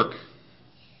their work.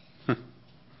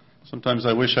 Sometimes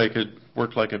I wish I could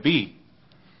work like a bee.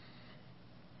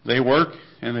 They work,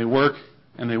 and they work,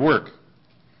 and they work.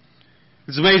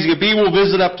 It's amazing. A bee will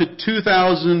visit up to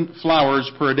 2,000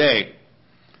 flowers per day.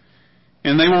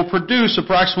 And they will produce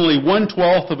approximately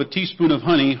 1/12 of a teaspoon of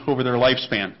honey over their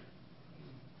lifespan.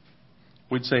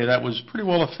 We'd say that was pretty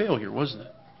well a failure, wasn't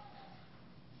it?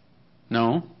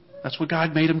 No, that's what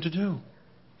God made them to do.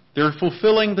 They're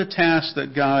fulfilling the task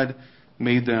that God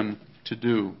made them to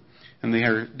do, and they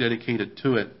are dedicated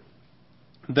to it.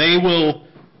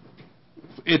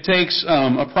 It takes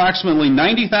approximately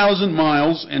 90,000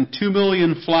 miles and 2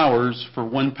 million flowers for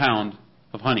 1 pound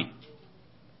of honey.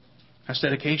 That's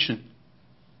dedication.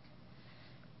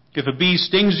 If a bee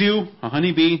stings you, a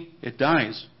honeybee, it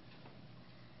dies.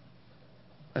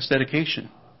 That's dedication.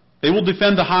 They will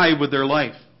defend the hive with their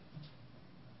life.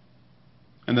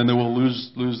 And then they will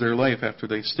lose their life after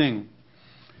they sting.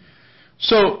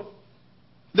 So,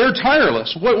 they're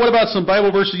tireless. What about some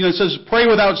Bible verses? It says, pray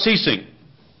without ceasing.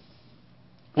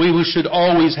 We should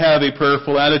always have a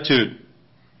prayerful attitude.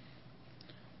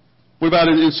 What about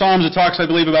in Psalms it talks, I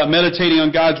believe, about meditating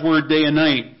on God's Word day and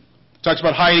night. It talks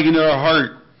about hiding into our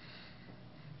heart.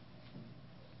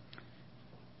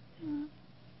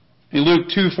 In Luke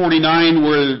 2:49,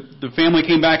 where the family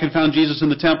came back and found Jesus in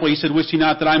the temple, he said, "Wist ye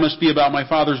not that I must be about my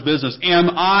Father's business?" Am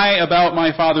I about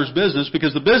my Father's business?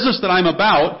 Because the business that I'm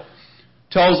about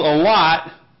tells a lot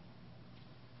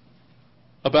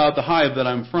about the hive that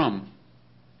I'm from.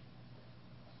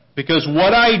 Because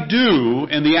what I do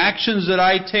and the actions that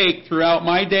I take throughout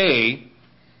my day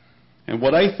and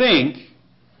what I think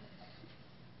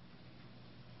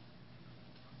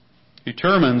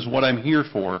determines what I'm here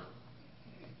for.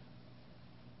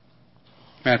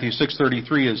 Matthew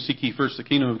 6:33 is, "Seek ye first the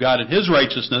kingdom of God and His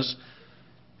righteousness,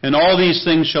 and all these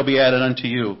things shall be added unto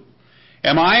you."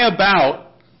 Am I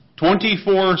about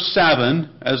 24/7,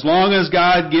 as long as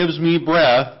God gives me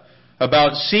breath,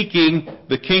 about seeking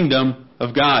the kingdom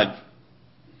of God?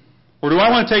 Or do I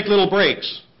want to take little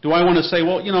breaks? Do I want to say,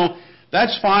 well,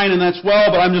 that's fine and that's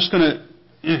well, but I'm just going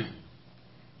to,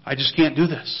 I just can't do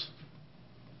this.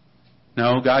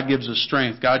 No, God gives us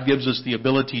strength. God gives us the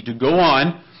ability to go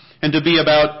on and to be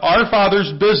about our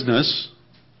Father's business.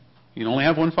 You can only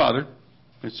have one Father.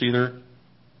 It's either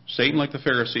Satan, like the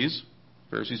Pharisees.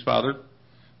 Pharisees' father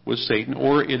was Satan,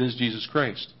 or it is Jesus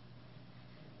Christ.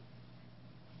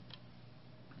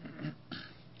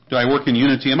 Do I work in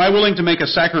unity? Am I willing to make a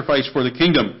sacrifice for the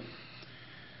kingdom?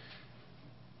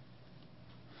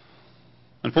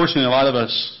 Unfortunately, a lot of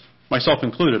us, myself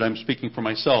included, I'm speaking for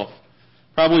myself,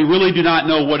 probably really do not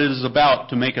know what it is about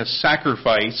to make a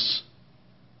sacrifice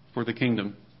for the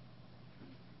kingdom.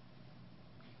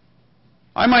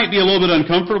 I might be a little bit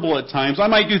uncomfortable at times. I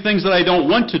might do things that I don't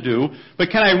want to do, but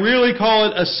can I really call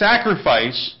it a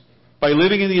sacrifice by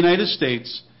living in the United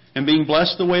States and being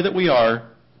blessed the way that we are,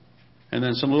 and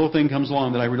then some little thing comes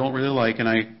along that I don't really like and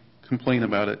I complain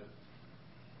about it?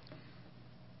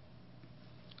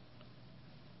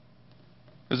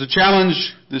 As a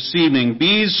challenge this evening,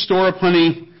 bees store up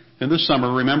honey in the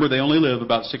summer. Remember, they only live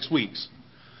about 6 weeks.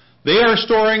 They are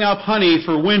storing up honey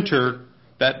for winter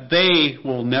that they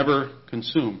will never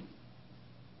consume.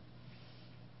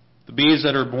 The bees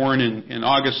that are born in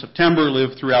August, September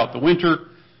live throughout the winter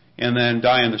and then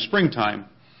die in the springtime.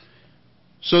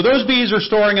 So those bees are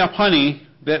storing up honey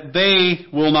that they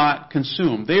will not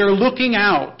consume. They are looking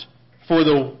out for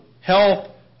the health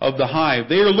of the hive.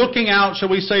 They are looking out, shall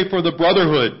we say, for the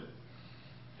brotherhood.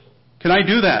 Can I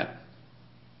do that?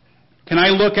 Can I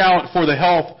look out for the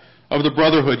health of the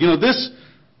brotherhood?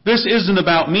 This isn't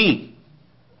about me.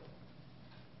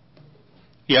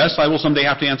 Yes, I will someday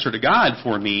have to answer to God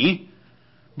for me.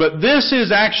 But this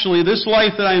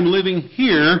life that I am living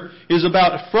here is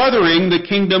about furthering the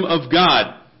kingdom of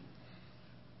God.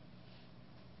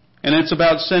 And it's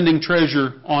about sending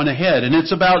treasure on ahead. And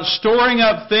it's about storing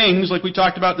up things, like we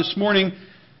talked about this morning,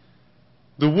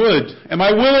 the wood. Am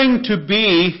I willing to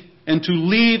be and to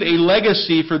leave a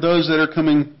legacy for those that are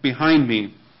coming behind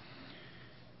me?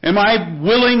 Am I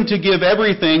willing to give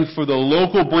everything for the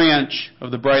local branch of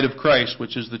the bride of Christ,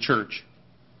 which is the church?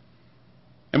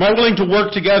 Am I willing to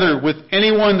work together with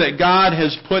anyone that God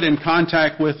has put in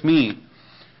contact with me?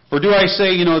 Or do I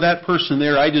say, that person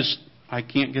there, I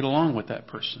can't get along with that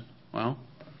person? Well,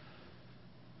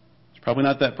 it's probably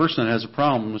not that person that has a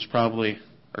problem. It's probably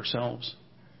ourselves.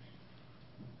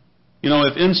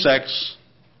 If insects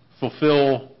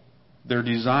fulfill their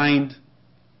designed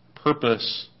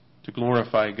purpose to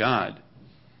glorify God,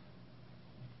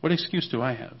 what excuse do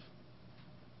I have?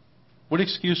 What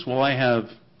excuse will I have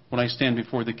when I stand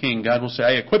before the King? God will say,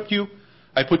 I equipped you,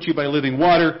 I put you by living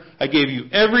water, I gave you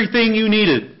everything you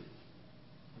needed.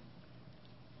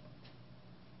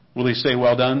 Will He say,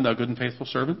 well done, thou good and faithful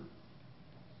servant?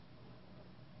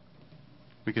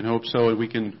 We can hope so, and we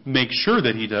can make sure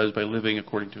that He does by living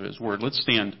according to His Word. Let's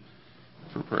stand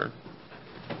for prayer.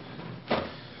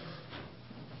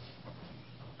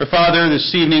 Our Father,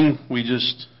 this evening we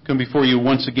just come before You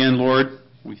once again, Lord.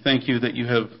 We thank You that You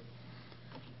have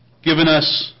given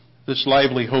us this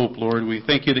lively hope, Lord. We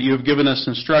thank You that You have given us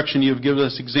instruction, You have given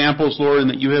us examples, Lord, and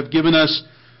that You have given us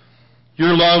Your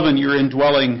love and Your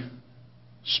indwelling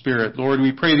Spirit. Lord,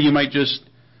 we pray that You might just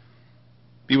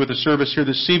be with the service here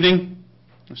this evening,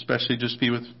 especially just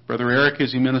be with Brother Eric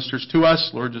as he ministers to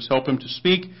us. Lord, just help him to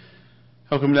speak,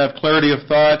 help him to have clarity of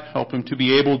thought, help him to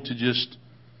be able to just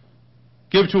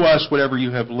give to us whatever You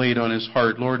have laid on his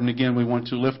heart. Lord, and again, we want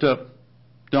to lift up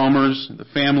Delmer's and the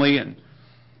family and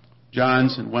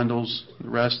John's and Wendell's and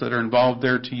the rest that are involved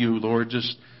there to You, Lord.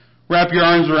 Just wrap Your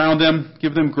arms around them.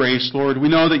 Give them grace, Lord. We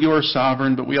know that You are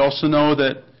sovereign, but we also know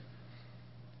that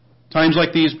times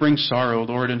like these bring sorrow,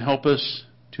 Lord, and help us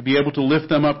to be able to lift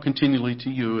them up continually to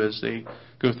You as they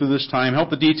go through this time. Help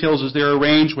the details as they're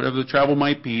arranged, whatever the travel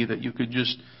might be, that You could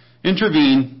just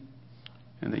intervene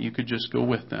and that You could just go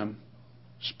with them.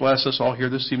 Just bless us all here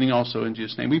this evening also. In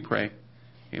Jesus' name we pray.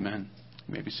 Amen.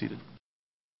 You may be seated.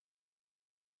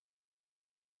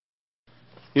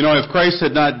 If Christ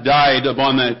had not died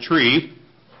upon that tree,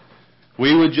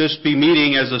 we would just be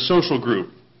meeting as a social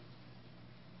group.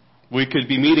 We could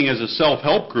be meeting as a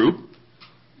self-help group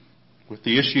with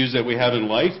the issues that we have in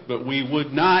life, but we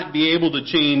would not be able to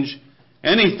change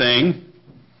anything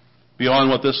beyond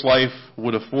what this life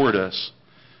would afford us.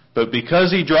 But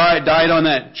because He died on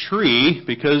that tree,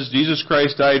 because Jesus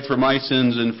Christ died for my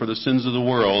sins and for the sins of the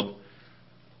world,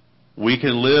 we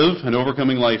can live an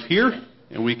overcoming life here,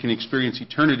 and we can experience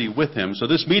eternity with Him. So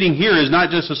this meeting here is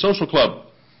not just a social club.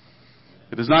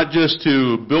 It is not just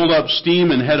to build up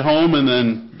steam and head home and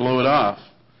then blow it off.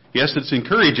 Yes, it's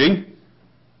encouraging,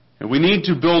 and we need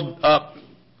to build up,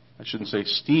 I shouldn't say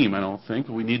steam, I don't think,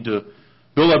 but we need to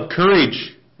build up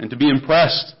courage and to be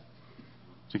impressed,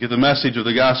 to get the message of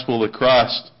the gospel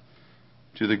across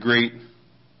to the great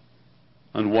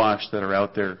unwashed that are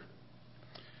out there.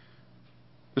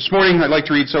 This morning I'd like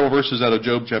to read several verses out of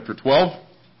Job chapter 12,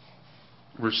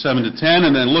 verse 7 to 10,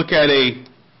 and then look at a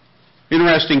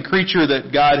interesting creature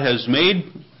that God has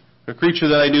made, a creature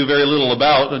that I knew very little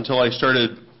about until I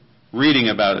started reading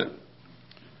about it.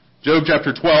 Job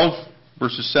chapter 12,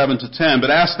 verses 7 to 10. But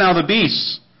ask now the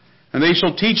beasts, and they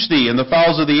shall teach thee, and the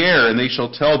fowls of the air, and they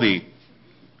shall tell thee.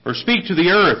 Or speak to the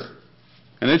earth,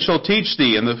 and it shall teach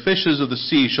thee, and the fishes of the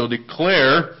sea shall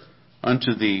declare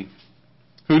unto thee.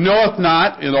 Who knoweth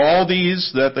not in all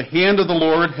these that the hand of the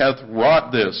Lord hath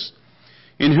wrought this?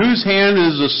 In whose hand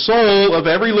is the soul of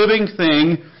every living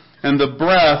thing, and the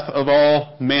breath of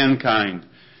all mankind?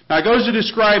 Now it goes to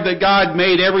describe that God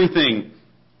made everything.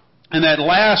 And that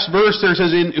last verse there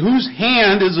says, in whose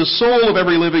hand is the soul of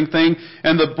every living thing,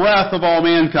 and the breath of all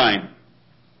mankind?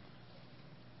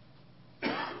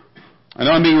 I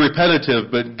know I'm being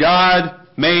repetitive, but God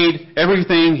made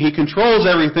everything. He controls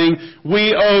everything.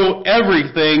 We owe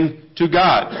everything to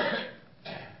God.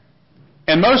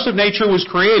 And most of nature was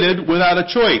created without a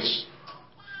choice.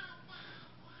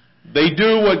 They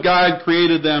do what God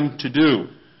created them to do.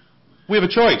 We have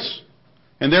a choice.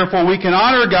 And therefore we can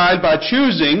honor God by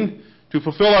choosing to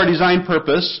fulfill our design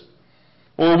purpose,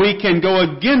 or we can go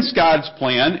against God's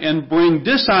plan and bring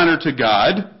dishonor to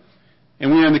God,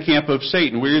 and we're in the camp of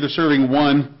Satan. We're either serving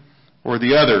one or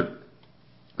the other.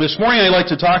 This morning I'd like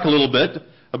to talk a little bit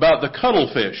about the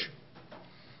cuttlefish.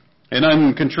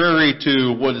 And contrary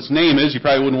to what its name is, you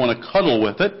probably wouldn't want to cuddle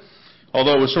with it.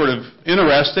 Although it was sort of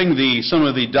interesting, some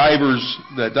of the divers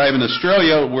that dive in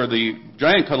Australia, where the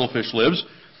giant cuttlefish lives,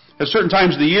 at certain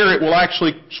times of the year it will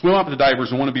actually swim up to divers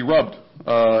and want to be rubbed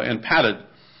and patted,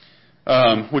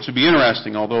 which would be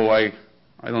interesting, although I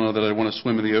don't know that I'd want to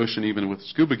swim in the ocean even with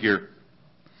scuba gear.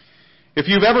 If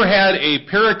you've ever had a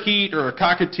parakeet or a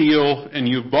cockatiel and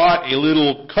you've bought a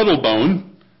little cuttle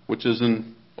bone, which is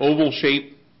an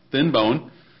oval-shaped thin bone,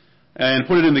 and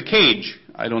put it in the cage,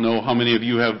 I don't know how many of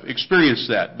you have experienced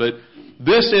that, but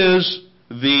this is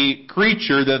the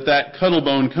creature that cuttle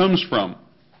bone comes from.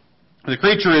 The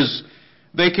creature is,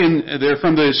 they're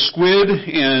from the squid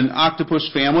and octopus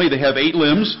family. They have 8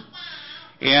 limbs,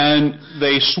 and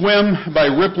they swim by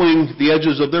rippling the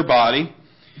edges of their body.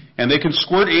 And they can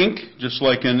squirt ink, just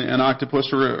like an octopus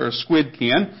or a squid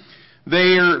can.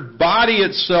 Their body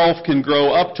itself can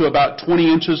grow up to about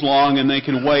 20 inches long, and they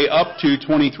can weigh up to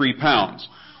 23 pounds.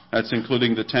 That's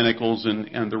including the tentacles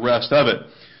and the rest of it.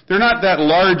 They're not that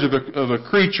large of a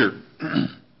creature.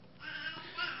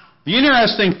 The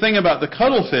interesting thing about the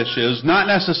cuttlefish is not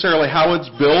necessarily how it's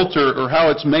built or how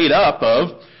it's made up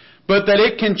of, but that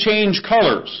it can change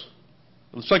colors.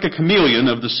 It's like a chameleon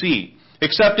of the sea.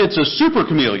 Except it's a super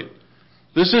chameleon.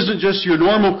 This isn't just your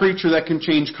normal creature that can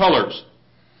change colors.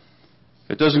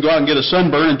 It doesn't go out and get a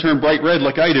sunburn and turn bright red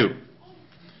like I do.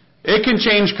 It can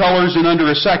change colors in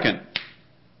under a second.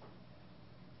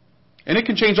 And it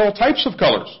can change all types of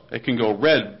colors. It can go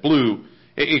red, blue.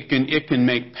 It can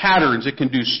make patterns. It can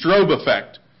do strobe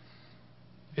effect.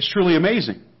 It's truly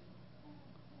amazing.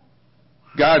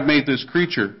 God made this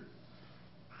creature.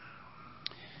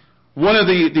 One of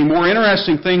the more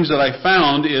interesting things that I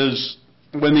found is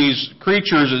when these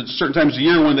creatures, at certain times of the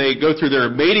year, when they go through their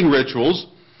mating rituals,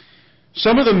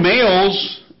 some of the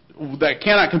males that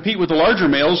cannot compete with the larger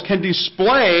males can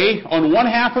display on one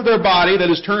half of their body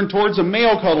that is turned towards a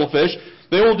male cuttlefish,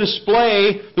 they will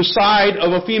display the side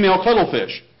of a female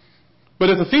cuttlefish. But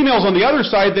if the female's on the other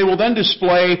side, they will then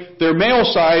display their male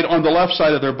side on the left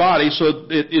side of their body, so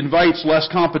it invites less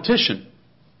competition.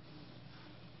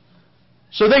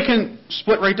 So they can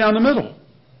split right down the middle.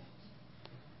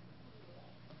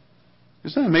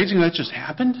 Isn't that amazing that just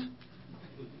happened?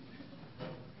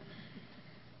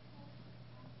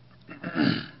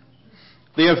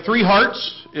 They have 3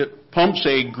 hearts. It pumps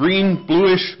a green,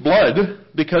 bluish blood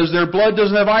because their blood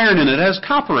doesn't have iron in it. It has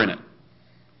copper in it.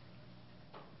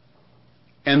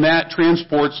 And that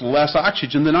transports less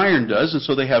oxygen than iron does, and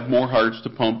so they have more hearts to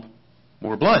pump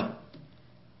more blood.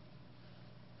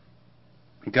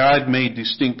 God made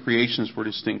distinct creations for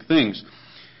distinct things.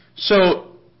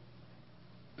 So,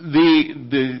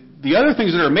 the other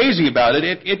things that are amazing about it,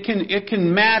 it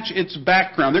can match its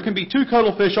background. There can be two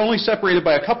cuttlefish only separated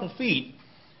by a couple feet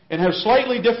and have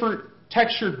slightly different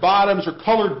textured bottoms or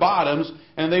colored bottoms,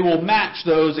 and they will match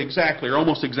those exactly or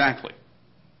almost exactly.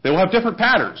 They will have different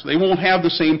patterns. They won't have the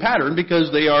same pattern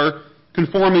because they are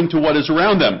conforming to what is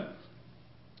around them.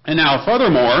 And now,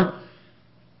 furthermore,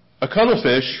 a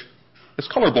cuttlefish is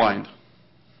colorblind.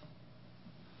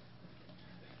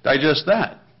 Digest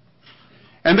that.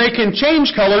 And they can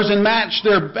change colors and match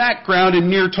their background in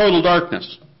near total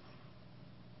darkness.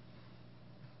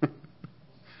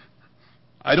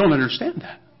 I don't understand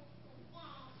that.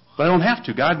 But I don't have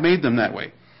to. God made them that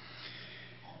way.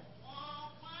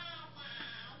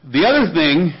 The other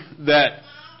thing that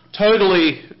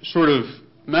totally sort of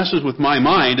messes with my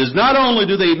mind is not only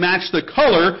do they match the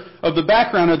color of the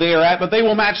background that they are at, but they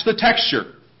will match the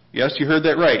texture. Yes, you heard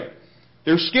that right.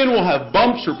 Their skin will have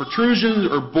bumps or protrusions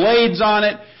or blades on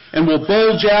it and will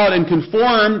bulge out and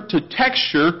conform to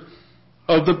texture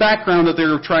of the background that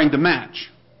they're trying to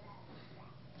match.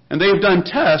 And they've done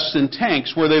tests in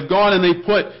tanks where they've gone and they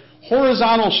put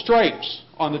horizontal stripes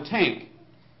on the tank.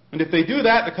 And if they do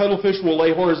that, the cuttlefish will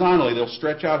lay horizontally. They'll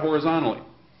stretch out horizontally.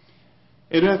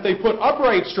 And if they put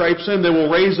upright stripes in, they will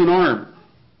raise an arm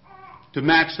to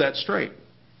match that stripe.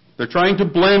 They're trying to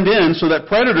blend in so that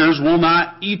predators will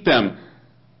not eat them.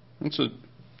 It's a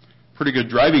pretty good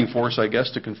driving force, I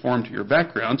guess, to conform to your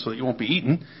background so that you won't be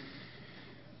eaten.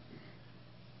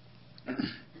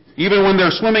 Even when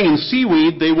they're swimming in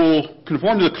seaweed, they will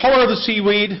conform to the color of the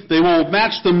seaweed. They will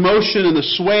match the motion and the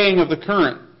swaying of the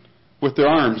current with their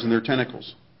arms and their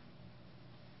tentacles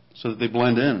so that they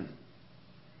blend in.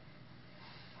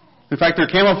 In fact, their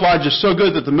camouflage is so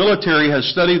good that the military has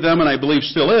studied them, and I believe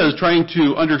still is, trying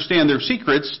to understand their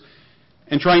secrets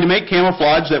and trying to make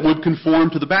camouflage that would conform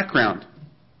to the background,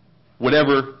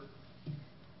 whatever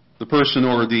the person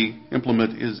or the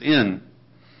implement is in.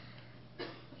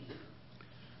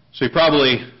 So you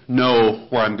probably know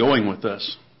where I'm going with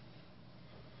this.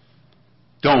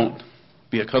 Don't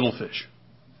be a cuttlefish.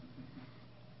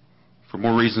 For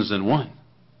more reasons than one.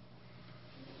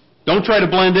 Don't try to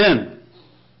blend in.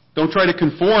 Don't try to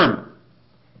conform.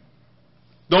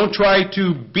 Don't try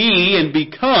to be and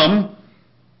become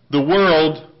the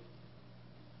world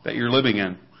that you're living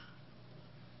in.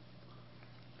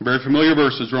 Very familiar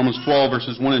verses, Romans 12,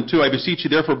 verses 1 and 2. I beseech you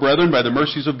therefore, brethren, by the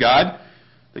mercies of God,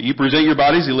 that ye present your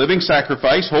bodies a living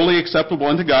sacrifice, wholly acceptable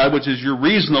unto God, which is your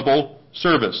reasonable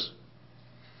service.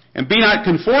 And be not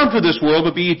conformed to this world,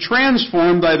 but be ye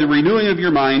transformed by the renewing of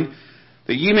your mind,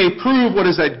 that ye may prove what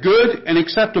is that good and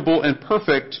acceptable and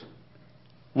perfect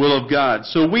will of God.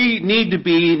 So we need to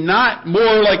be not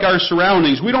more like our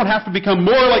surroundings. We don't have to become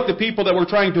more like the people that we're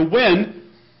trying to win,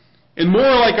 and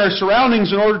more like our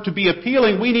surroundings in order to be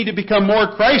appealing. We need to become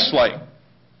more Christ-like.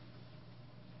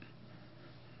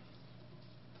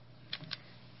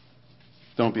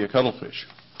 Don't be a cuttlefish.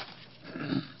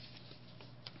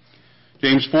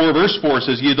 James 4, verse 4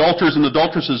 says, Ye adulterers and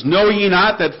adulteresses, know ye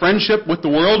not that friendship with the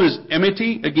world is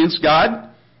enmity against God?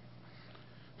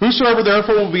 Whosoever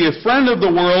therefore will be a friend of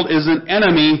the world is an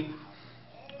enemy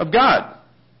of God.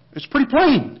 It's pretty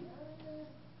plain.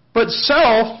 But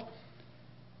self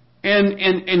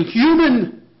and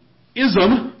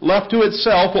humanism left to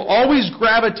itself will always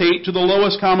gravitate to the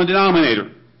lowest common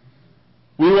denominator.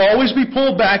 We will always be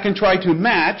pulled back and try to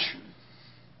match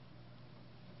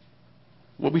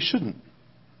what we shouldn't.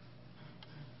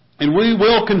 And we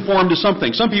will conform to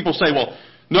something. Some people say, well,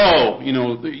 no,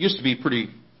 it used to be pretty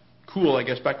cool, I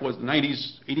guess, back in the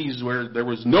 90s, 80s, where there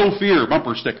was no fear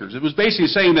bumper stickers. It was basically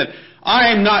saying that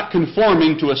I'm not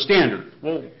conforming to a standard.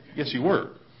 Well, yes, you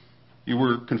were. You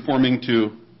were conforming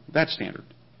to that standard.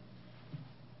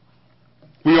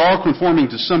 We are conforming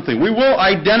to something. We will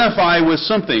identify with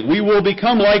something. We will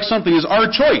become like something. Is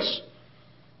our choice.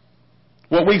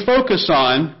 What we focus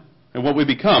on and what we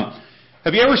become.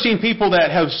 Have you ever seen people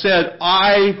that have said,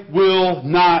 I will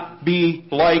not be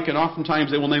like, and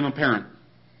oftentimes they will name a parent.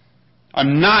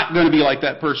 I'm not going to be like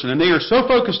that person. And they are so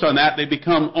focused on that, they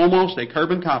become almost a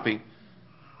carbon copy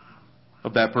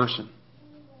of that person.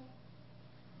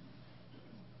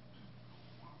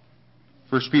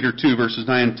 1 Peter 2, verses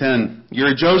 9 and 10. You're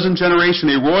a chosen generation,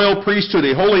 a royal priesthood,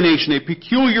 a holy nation, a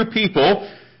peculiar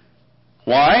people.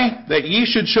 Why? That ye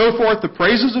should show forth the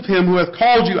praises of him who hath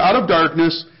called you out of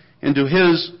darkness into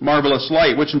his marvelous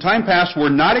light, which in time past were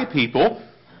not a people,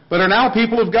 but are now a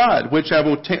people of God, which have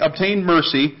obtained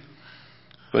mercy,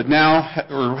 but now,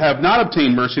 or have not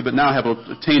obtained mercy, but now have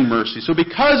obtained mercy. So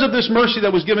because of this mercy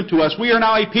that was given to us, we are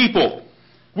now a people.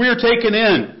 We are taken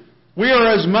in. We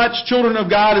are as much children of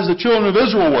God as the children of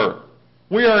Israel were.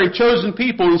 We are a chosen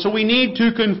people, and so we need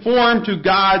to conform to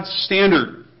God's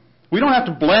standard. We don't have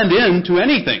to blend into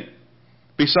anything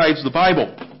besides the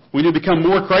Bible. We need to become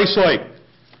more Christ-like,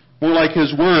 more like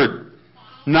His Word,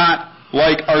 not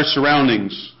like our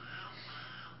surroundings.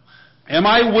 Am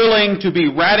I willing to be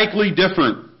radically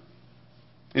different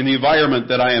in the environment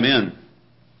that I am in?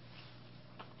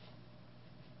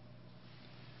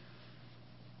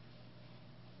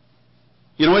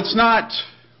 You know, it's not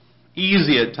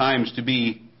easy at times to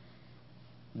be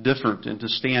different and to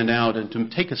stand out and to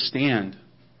take a stand.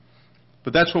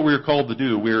 But that's what we are called to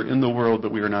do. We are in the world,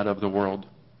 but we are not of the world.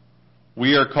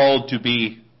 We are called to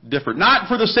be different. Not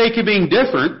for the sake of being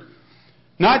different,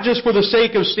 not just for the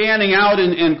sake of standing out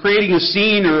and creating a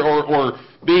scene or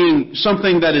being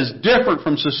something that is different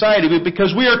from society, but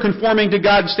because we are conforming to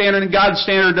God's standard, and God's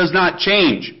standard does not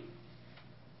change.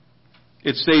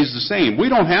 It stays the same. We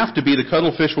don't have to be the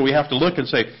cuttlefish where we have to look and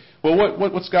say, well,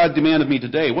 what's God demanded me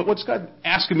today? What's God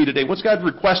asking me today? What's God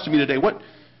requested me today?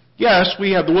 Yes,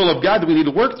 we have the will of God that we need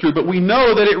to work through, but we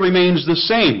know that it remains the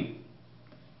same.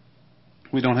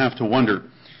 We don't have to wonder.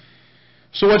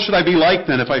 So what should I be like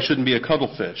then if I shouldn't be a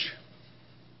cuttlefish?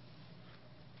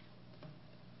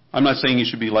 I'm not saying you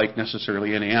should be like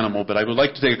necessarily any animal, but I would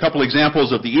like to take a couple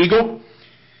examples of the eagle.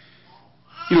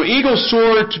 You know, eagles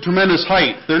soar to tremendous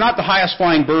height. They're not the highest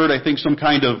flying bird. I think some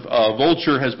kind of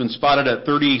vulture has been spotted at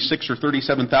 36 or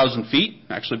 37,000 feet.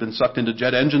 Actually been sucked into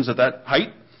jet engines at that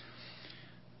height.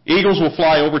 Eagles will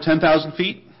fly over 10,000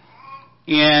 feet.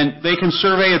 And they can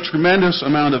survey a tremendous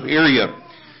amount of area.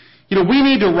 You know, we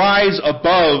need to rise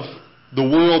above the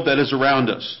world that is around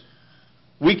us.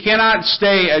 We cannot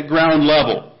stay at ground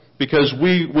level because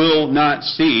we will not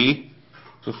see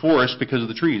the forest because of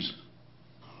the trees.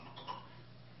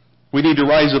 We need to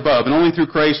rise above, and only through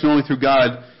Christ and only through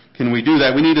God can we do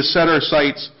that. We need to set our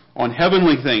sights on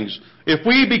heavenly things. If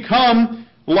we become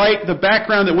like the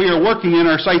background that we are working in,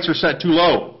 our sights are set too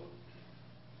low.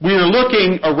 We are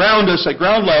looking around us at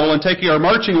ground level and taking our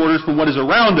marching orders from what is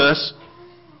around us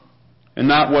and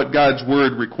not what God's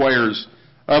Word requires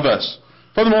of us.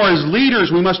 Furthermore, as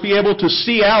leaders, we must be able to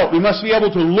see out. We must be able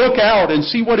to look out and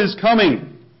see what is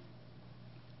coming.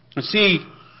 And see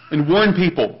and warn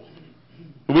people.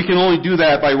 But we can only do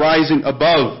that by rising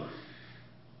above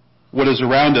what is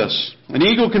around us. An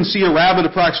eagle can see a rabbit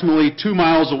approximately 2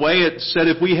 miles away. It said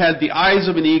if we had the eyes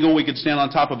of an eagle, we could stand on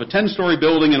top of a 10-story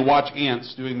building and watch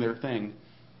ants doing their thing,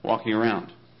 walking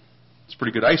around. It's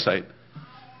pretty good eyesight.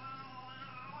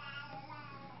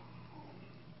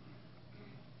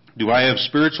 Do I have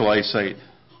spiritual eyesight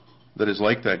that is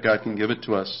like that? God can give it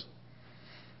to us.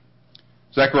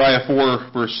 Zechariah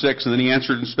 4, verse 6, and then he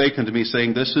answered and spake unto me,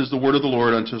 saying, This is the word of the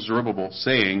Lord unto Zerubbabel,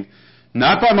 saying,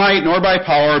 Not by might nor by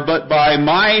power, but by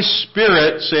my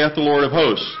Spirit, saith the Lord of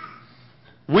hosts.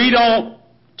 We don't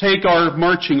take our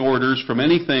marching orders from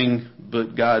anything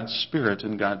but God's Spirit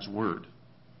and God's Word.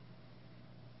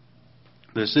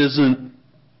 This isn't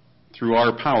through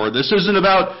our power. This isn't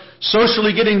about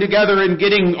socially getting together and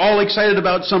getting all excited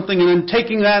about something and then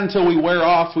taking that until we wear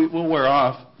off. We'll wear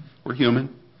off. We're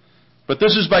human. But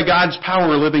this is by God's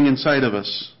power living inside of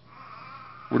us.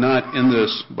 We're not in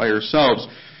this by ourselves.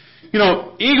 You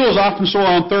know, eagles often soar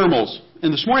on thermals.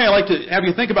 And this morning I'd like to have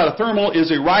you think about a thermal is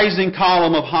a rising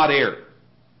column of hot air.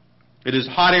 It is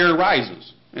hot air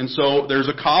rises. And so there's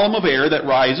a column of air that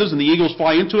rises, and the eagles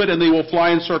fly into it, and they will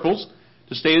fly in circles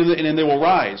to stay in it, and then they will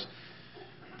rise.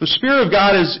 The Spirit of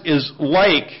God is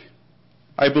like,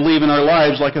 I believe, in our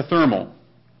lives like a thermal.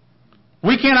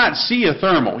 We cannot see a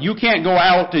thermal. You can't go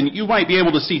out and you might be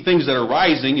able to see things that are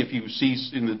rising. If you see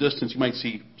in the distance, you might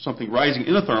see something rising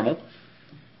in a thermal.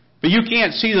 But you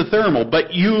can't see the thermal.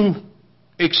 But you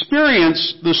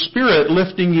experience the Spirit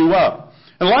lifting you up.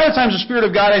 And a lot of times the Spirit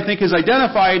of God, I think, is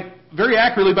identified very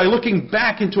accurately by looking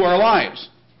back into our lives.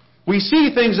 We see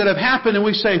things that have happened and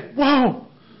we say, whoa,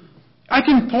 I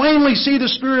can plainly see the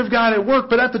Spirit of God at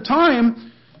work. But at the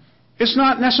time, it's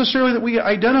not necessarily that we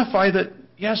identify that,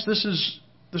 yes, this is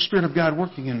the Spirit of God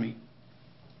working in me.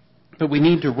 But we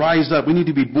need to rise up. We need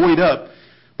to be buoyed up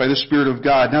by the Spirit of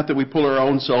God. Not that we pull our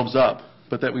own selves up,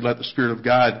 but that we let the Spirit of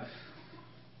God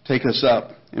take us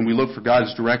up. And we look for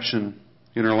God's direction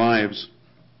in our lives.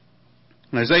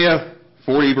 In Isaiah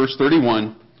 40, verse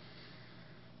 31,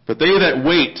 But they that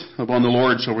wait upon the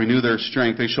Lord shall renew their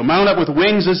strength. They shall mount up with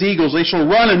wings as eagles. They shall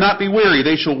run and not be weary.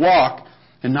 They shall walk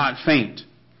and not faint.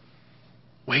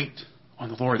 Wait on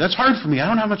the Lord. That's hard for me. I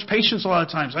don't have much patience a lot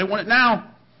of times. I want it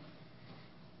now.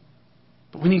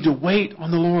 But we need to wait on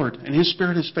the Lord, and His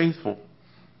Spirit is faithful.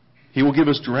 He will give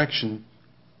us direction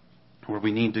where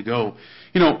we need to go.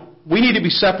 You know, we need to be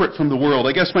separate from the world.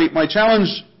 I guess my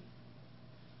challenge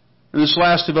And this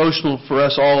last devotional for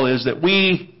us all is that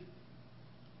we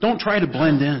don't try to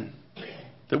blend in.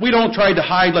 That we don't try to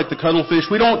hide like the cuttlefish.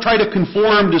 We don't try to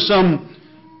conform to some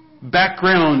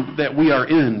background that we are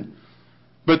in.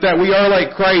 But that we are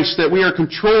like Christ, that we are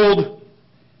controlled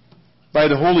by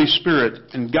the Holy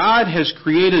Spirit. And God has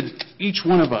created each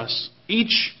one of us,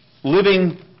 each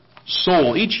living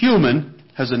soul, each human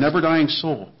has a never-dying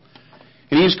soul.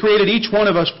 And He has created each one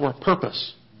of us for a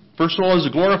purpose. First of all is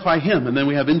to glorify Him, and then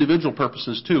we have individual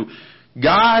purposes too.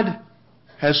 God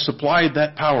has supplied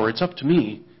that power. It's up to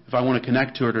me if I want to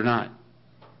connect to it or not.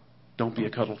 Don't be a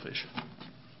cuttlefish.